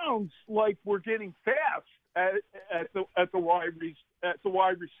sounds like we're getting fast at the wide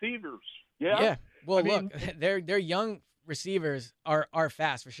receivers. Yeah. Yeah. Well, I mean, look, their young receivers are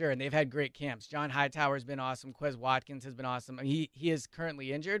fast for sure, and they've had great camps. John Hightower has been awesome. Quez Watkins has been awesome. I mean, he is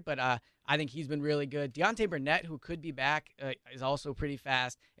currently injured, but I think he's been really good. Deontay Burnett, who could be back, is also pretty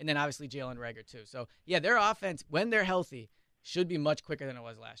fast, and then obviously Jalen Reagor too. So yeah, their offense, when they're healthy, should be much quicker than it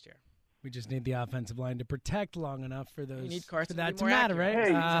was last year. We just need the offensive line to protect long enough for those. You need Carson for that to to be more matter,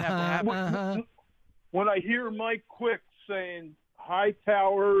 accurate. right? Hey, when I hear Mike Quick saying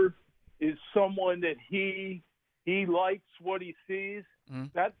Hightower is someone that he likes what he sees,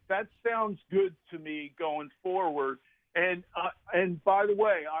 that sounds good to me going forward. And by the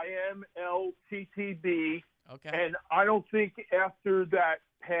way, I am LTTB, and I don't think after that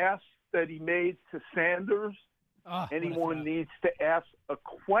pass that he made to Sanders, anyone needs to ask a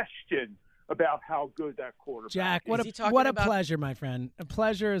question about how good that quarterback Jack, is. what a pleasure, my friend. A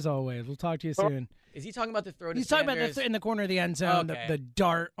pleasure as always. We'll talk to you soon. Is he talking about the throw to He's talking Sanders? about in the corner of the end zone, Okay. the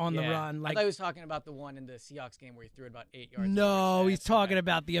dart on the Yeah. run. I thought he was talking about the one in the Seahawks game where he threw it about 8 yards. No, he's talking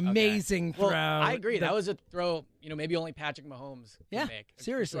about the amazing throw. Well, I agree. The- That was a throw, maybe only Patrick Mahomes could make. for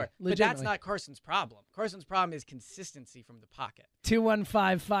seriously, sure. But that's legitimately. not Carson's problem. Carson's problem is consistency from the pocket.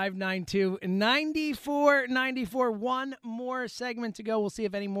 215-592-9494. One more segment to go. We'll see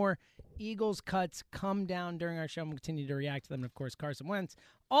if any more Eagles cuts come down during our show. We'll continue to react to them. And, of course, Carson Wentz.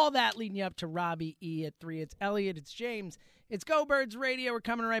 All that leading you up to Robbie E. at 3. It's Elliot. It's James. It's Go Birds Radio. We're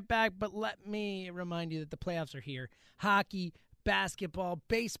coming right back. But let me remind you that the playoffs are here. Hockey, basketball,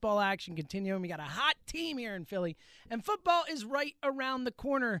 baseball action continuing. We got a hot team here in Philly. And football is right around the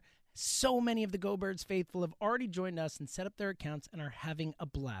corner. So many of the Go Birds faithful have already joined us and set up their accounts and are having a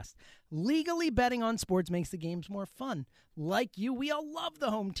blast. Legally betting on sports makes the games more fun. Like you, we all love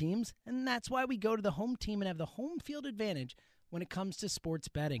the home teams, and that's why we go to the home team and have the home field advantage when it comes to sports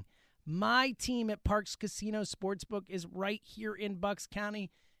betting. My team at Parks Casino Sportsbook is right here in Bucks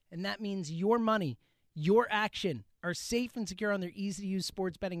County, and that means your money, your action are safe and secure on their easy-to-use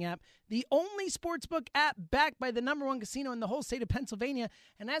sports betting app, the only sportsbook app backed by the #1 casino in the whole state of Pennsylvania.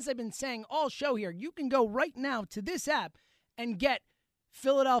 And as I've been saying all show here, you can go right now to this app and get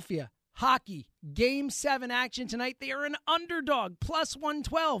Philadelphia hockey Game 7 action tonight. They are an underdog, plus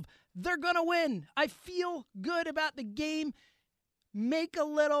 112. They're going to win. I feel good about the game. Make a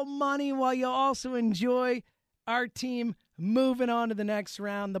little money while you also enjoy our team moving on to the next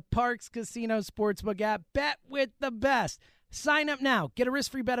round. The Parks Casino Sportsbook app. Bet with the best. Sign up now. Get a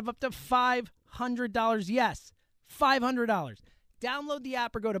risk-free bet of up to $500. Yes, $500. Download the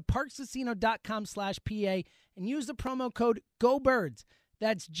app or go to parkscasino.com/PA and use the promo code GOBIRDS.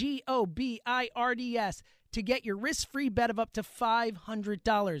 That's GOBIRDS to get your risk-free bet of up to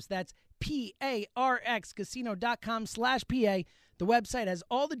 $500. That's parkscasino.com/PA. The website has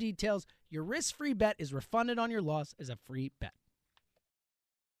all the details. Your risk-free bet is refunded on your loss as a free bet.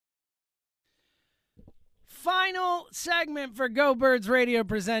 Final segment for Go Birds Radio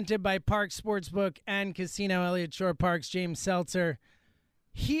presented by Parks Sportsbook and Casino. Elliott Shore Parks, James Seltzer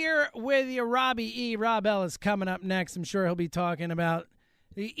here with you. Robbie E. Rob Ellis coming up next. I'm sure he'll be talking about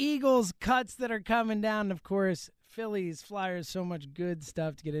the Eagles cuts that are coming down. Of course, Phillies, Flyers, so much good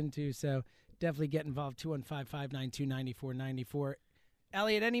stuff to get into. So definitely get involved. 215-592-9494.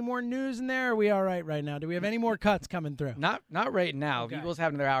 Elliot, any more news in there? Or are we all right now? Do we have any more cuts coming through? Not right now. Okay. The Eagles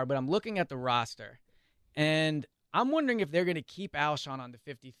having their hour, but I'm looking at the roster, and I'm wondering if they're going to keep Alshon on the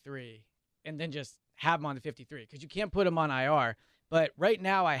 53 and then just have him on the 53 because you can't put him on IR. But right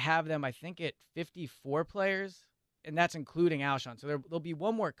now I have them, I think, at 54 players, and that's including Alshon. So there'll be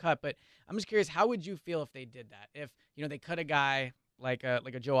one more cut, but I'm just curious, how would you feel if they did that? If, they cut a guy like a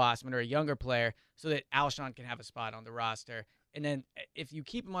Joe Osman or a younger player so that Alshon can have a spot on the roster. And then if you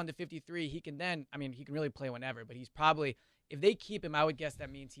keep him on the 53, he can he can really play whenever, but he's probably, if they keep him, I would guess that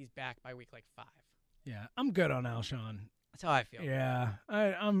means he's back by week 5. Yeah, I'm good on Alshon. That's how I feel. Yeah,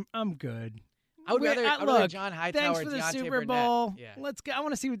 I'm good. I would rather look, John Hightower, thanks for the Deontay Super Burnett. Bowl. Yeah. Let's go. I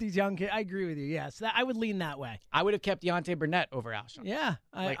want to see what these young kids. I agree with you. Yes, I would lean that way. I would have kept Deontay Burnett over Alshon. Yeah,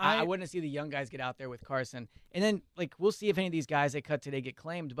 I wouldn't see the young guys get out there with Carson. And then we'll see if any of these guys they cut today get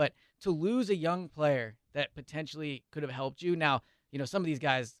claimed. But to lose a young player that potentially could have helped you now. Some of these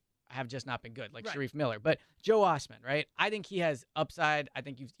guys have just not been good, like right. Sharif Miller. But Joe Osman, right? I think he has upside. I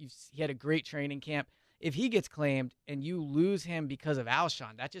think he had a great training camp. If he gets claimed and you lose him because of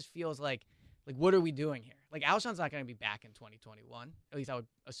Alshon, that just feels like what are we doing here? Alshon's not going to be back in 2021. At least I would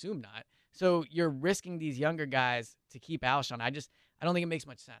assume not. So you're risking these younger guys to keep Alshon. I don't think it makes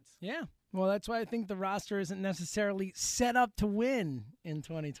much sense. Yeah. Well, that's why I think the roster isn't necessarily set up to win in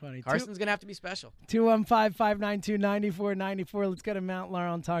 2022. Carson's going to have to be special. 215-592-9494. Let's go to Mount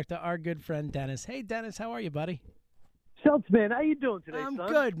Laurel and talk to our good friend Dennis. Hey, Dennis, how are you, buddy? Schultz, man, how you doing today, I'm son?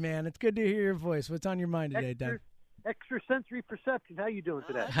 good, man. It's good to hear your voice. What's on your mind today, Dennis? Extrasensory perception. How you doing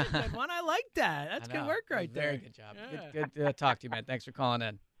today? That's a good one. I like that. That's good work right there. Very good job. Yeah. Good to talk to you, man. Thanks for calling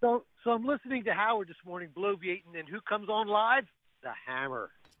in. So I'm listening to Howard this morning, bloviating, and who comes on live? The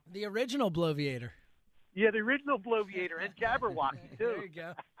Hammer. The original bloviator. Yeah, the original bloviator, and Jabberwocky, too. There you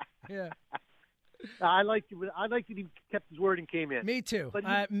go. Yeah. I liked that he kept his word and came in. Me too. But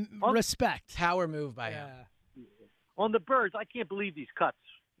respect. Power move by him. On the Birds, I can't believe these cuts.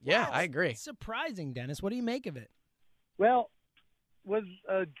 Yeah, Wow. I agree. It's surprising, Dennis. What do you make of it? Well, was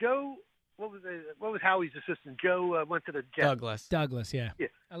Joe? What was Howie's assistant? Joe went to the Jets. Douglas, yeah.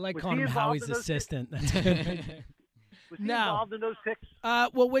 I like Was calling he him involved Howie's in those assistant. Was he involved in those picks?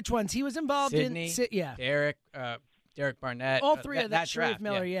 Well, which ones? He was involved Sydney, in. Yeah. Derek Barnett. All three of that Sharif draft,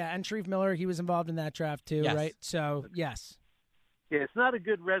 Miller, yeah. And Sharif Miller, he was involved in that draft too, Yes. right? So, yes. Yeah, it's not a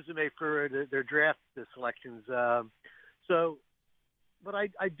good resume for their draft selections. But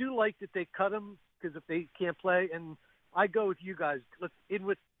I do like that they cut him because if they can't play, and I go with you guys. Let's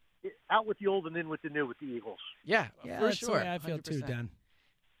out with the old and in with the new with the Eagles. Yeah, for that's the sure. way I feel too, 100%. Dan.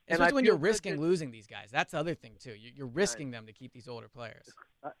 Especially when you're feel good risking that- losing these guys. That's the other thing, too. You're risking them to keep these older players.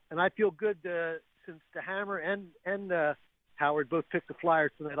 And I feel good since the Hammer and Howard both picked the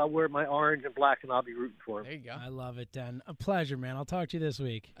Flyers tonight. I'll wear my orange and black, and I'll be rooting for them. There you go. I love it, Dan. A pleasure, man. I'll talk to you this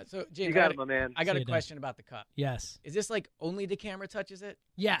week. So, James, You got it, my man. I got See a you, Dan. question about the cup. Yes. Is this only the camera touches it?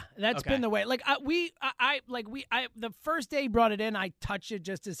 Yeah, that's Okay. been the way. The first day he brought it in, I touched it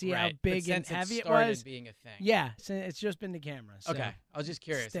just to see how Right. But big and since it heavy it started was. being a thing. Yeah, so it's just been the camera. So Okay. I was just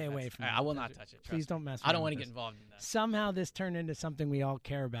curious. Stay if away that's- from I it. will not touch it. Please trust me. don't mess I don't around want to with get this. involved in that. Somehow this turned into something we all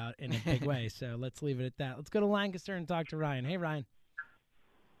care about in a big way. So let's leave it at that. Let's go to Lancaster and talk to Ryan. Hey, Ryan.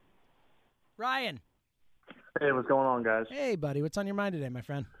 Ryan. Hey, what's going on, guys? Hey, buddy. What's on your mind today, my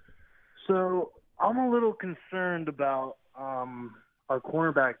friend? So I'm a little concerned about our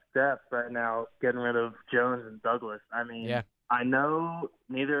cornerback depth right now, getting rid of Jones and Douglas. I mean, Yeah. I know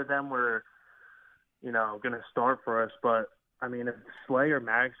neither of them were, going to start for us, but I mean, if Slay or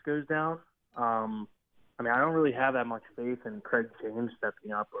Maddox goes down, I don't really have that much faith in Craig James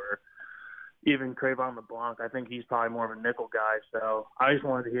stepping up or even Trayvon LeBlanc. I think he's probably more of a nickel guy. So I just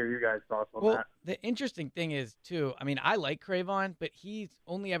wanted to hear your guys' thoughts on that. The interesting thing is, too, I like Trayvon, but he's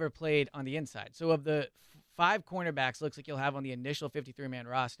only ever played on the inside. So of the 5 cornerbacks looks like you'll have on the initial 53-man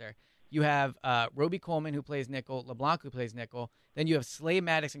roster, you have Roby Coleman, who plays nickel, LeBlanc, who plays nickel. Then you have Slay,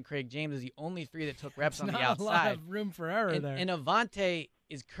 Maddox, and Craig James as the only 3 that took reps on the outside. Not a lot of room for error there. And Avonte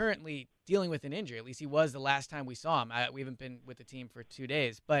is currently dealing with an injury. At least he was the last time we saw him. We haven't been with the team for 2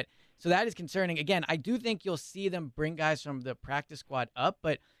 days. But so that is concerning. Again, I do think you'll see them bring guys from the practice squad up,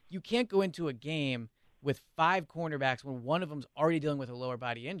 but you can't go into a game with 5 cornerbacks when one of them's already dealing with a lower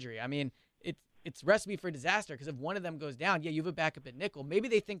body injury. I mean, it's recipe for disaster because if one of them goes down, you have a backup at nickel. Maybe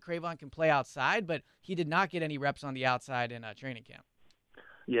they think Trayvon can play outside, but he did not get any reps on the outside in training camp.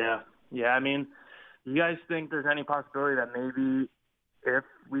 Yeah. I mean, do you guys think there's any possibility that maybe if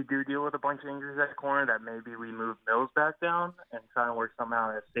we do deal with a bunch of injuries at corner, that maybe we move Mills back down and try and work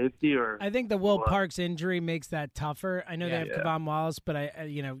somehow at safety? Or I think the Will Parks injury makes that tougher. I know they have Yeah. Kevon Wallace, but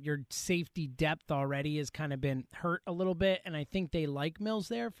your safety depth already has kind of been hurt a little bit, and I think they like Mills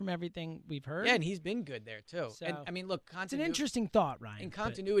there from everything we've heard. Yeah, and he's been good there, too. So, and look, it's an interesting thought, Ryan. And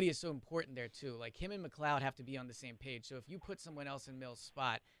continuity is so important there, too. Like, him and McLeod have to be on the same page. So if you put someone else in Mills'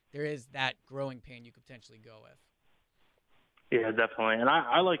 spot, there is that growing pain you could potentially go with. Yeah, definitely. And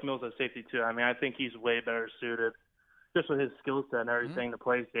I like Mills at safety, too. I mean, I think he's way better suited just with his skill set and everything to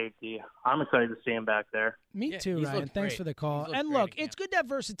play safety. I'm excited to see him back there. Me too, Ryan. Thanks for the call. And look, it's good to have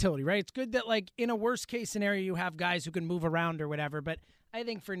versatility, right? It's good that, like, in a worst-case scenario, you have guys who can move around or whatever. But I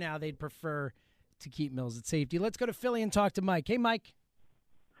think for now they'd prefer to keep Mills at safety. Let's go to Philly and talk to Mike. Hey, Mike.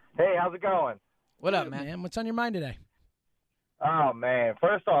 Hey, how's it going? What up, Good, man? What's on your mind today? Oh man!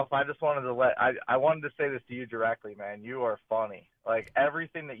 First off, I just wanted to I wanted to say this to you directly, man. You are funny. Like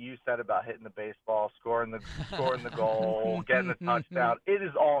everything that you said about hitting the baseball, scoring the goal, getting the touchdown, it is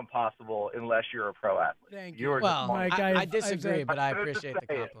all impossible unless you're a pro athlete. Thank you. Are well, just I disagree, but I appreciate the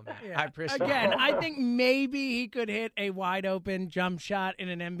compliment. I appreciate Again, it. I think maybe he could hit a wide-open jump shot in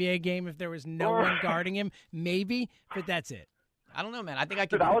an NBA game if there was no one guarding him. Maybe, but that's it. I don't know, man. I think I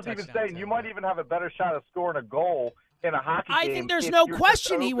could. Dude, I was even saying you might even have a better shot of scoring a goal in a hockey game. I think there's if no you're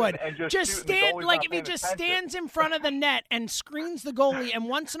question just he would. open and Just shooting, the stand, goalie's like not if he paying just attention. stands in front of the net and screens the goalie, and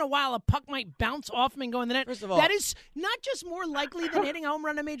once in a while a puck might bounce off him and go in the net. First of all, that is not just more likely than hitting a home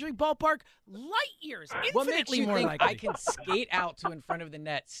run at a Major League ballpark, light years, What makes infinitely you more think likely. I can skate out to in front of the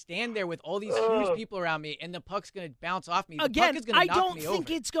net, stand there with all these huge people around me, and the puck's going to bounce off me? The Again, puck is going to I knock don't me think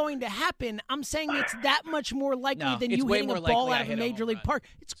over. it's going to happen. I'm saying it's that much more likely No, than it's you way hitting a more ball likely I out of a hit a Major home League run. park.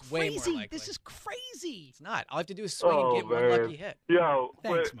 It's way more crazy. likely. This is crazy. It's not. All I have to do is swing and get one man. lucky hit. Yo,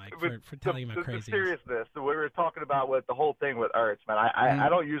 Thanks, Mike, for telling him the crazy. seriousness that we were talking about with the whole thing with Ertz, man. I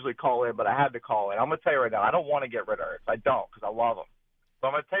don't usually call in, but I had to call in. I'm going to tell you right now, I don't want to get rid of Ertz. I don't because I love him. So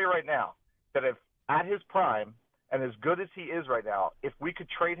I'm going to tell you right now that if at his prime and as good as he is right now, if we could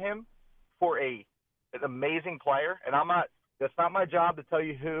trade him for an amazing player, and that's not my job to tell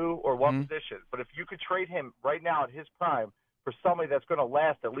you who or what position, but if you could trade him right now at his prime for somebody that's going to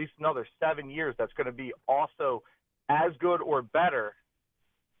last at least another 7 years, that's going to be also as good or better,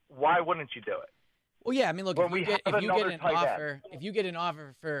 why wouldn't you do it? Well, yeah, I mean, look, When if we you get have another an tight end. offer, if you get an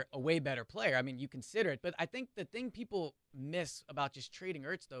offer for a way better player, I mean, you consider it. But I think the thing people miss about just trading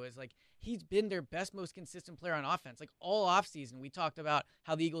Ertz, though, is like he's been their best, most consistent player on offense. Like all offseason, we talked about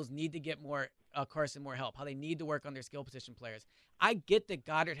how the Eagles need to get more Carson more help, how they need to work on their skill position players. I get that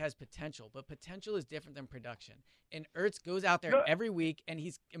Goddard has potential, but potential is different than production. And Ertz goes out there every week, and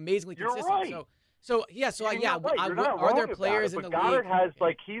he's amazingly You're consistent. right. So yeah, You're not right. You're not are wrong there about players it, in the but Goddard league? has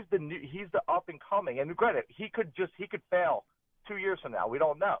he's the up and coming. And granted, he could fail 2 years from now. We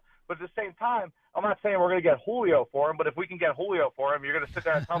don't know. But at the same time, I'm not saying we're going to get Julio for him. But if we can get Julio for him, you're going to sit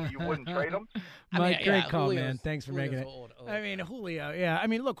there and tell me you wouldn't trade him? Mike, great call, Julio's- man. Thanks for making it. Julio's old. I mean, Julio, yeah. I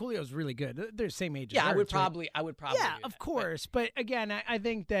mean, look, Julio's really good. They're the same age. Yeah, as I would Ertz, right? probably. Yeah, of course. But again, I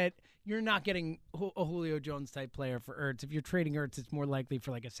think that you're not getting a Julio Jones type player for Ertz. If you're trading Ertz, it's more likely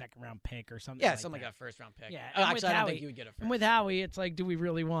for like a second round pick or something. Yeah, like something that. like a first round pick. Yeah, Oh, and with actually, I don't Howie- think you would get a first. And with Howie, it's like, do we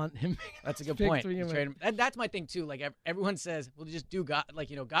really want him? That's a good pick point. to begin You with? trade him. That's my thing too. Like everyone says, well, just do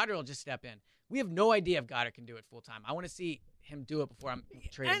Goddard will just step in. We have no idea if Goddard can do it full time. I want to see him do it before I'm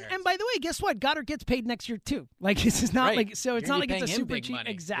trading Ertz. And by the way, guess what? Goddard gets paid next year too. Like this is not Right. like so. It's You're not gonna like be it's a paying him super big cheap. money.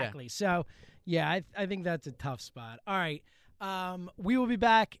 Yeah. Exactly. So yeah, I think that's a tough spot. All right. We will be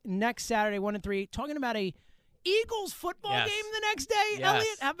back next Saturday, 1 and 3, talking about a Eagles football game the next day. Yes.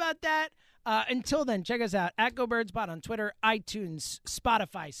 Elliot, how about that? Until then, check us out at GoBirdsPod on Twitter, iTunes,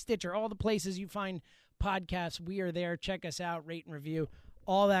 Spotify, Stitcher, all the places you find podcasts. We are there. Check us out, rate and review,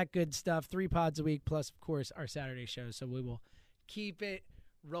 all that good stuff. 3 pods a week, plus, of course, our Saturday shows. So we will keep it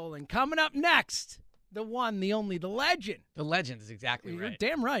rolling. Coming up next, the one, the only, the legend. The legend is exactly You're right.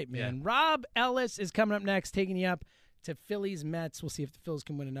 damn right, man. Yeah. Rob Ellis is coming up next, taking you up to Phillies Mets. We'll see if the Phils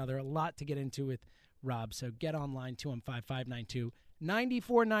can win another. A lot to get into with Rob. So get online,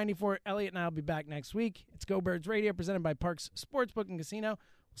 215-592-9494. Elliot and I will be back next week. It's Go Birds Radio, presented by Parks Sportsbook and Casino. We'll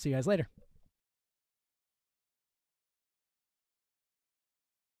see you guys later.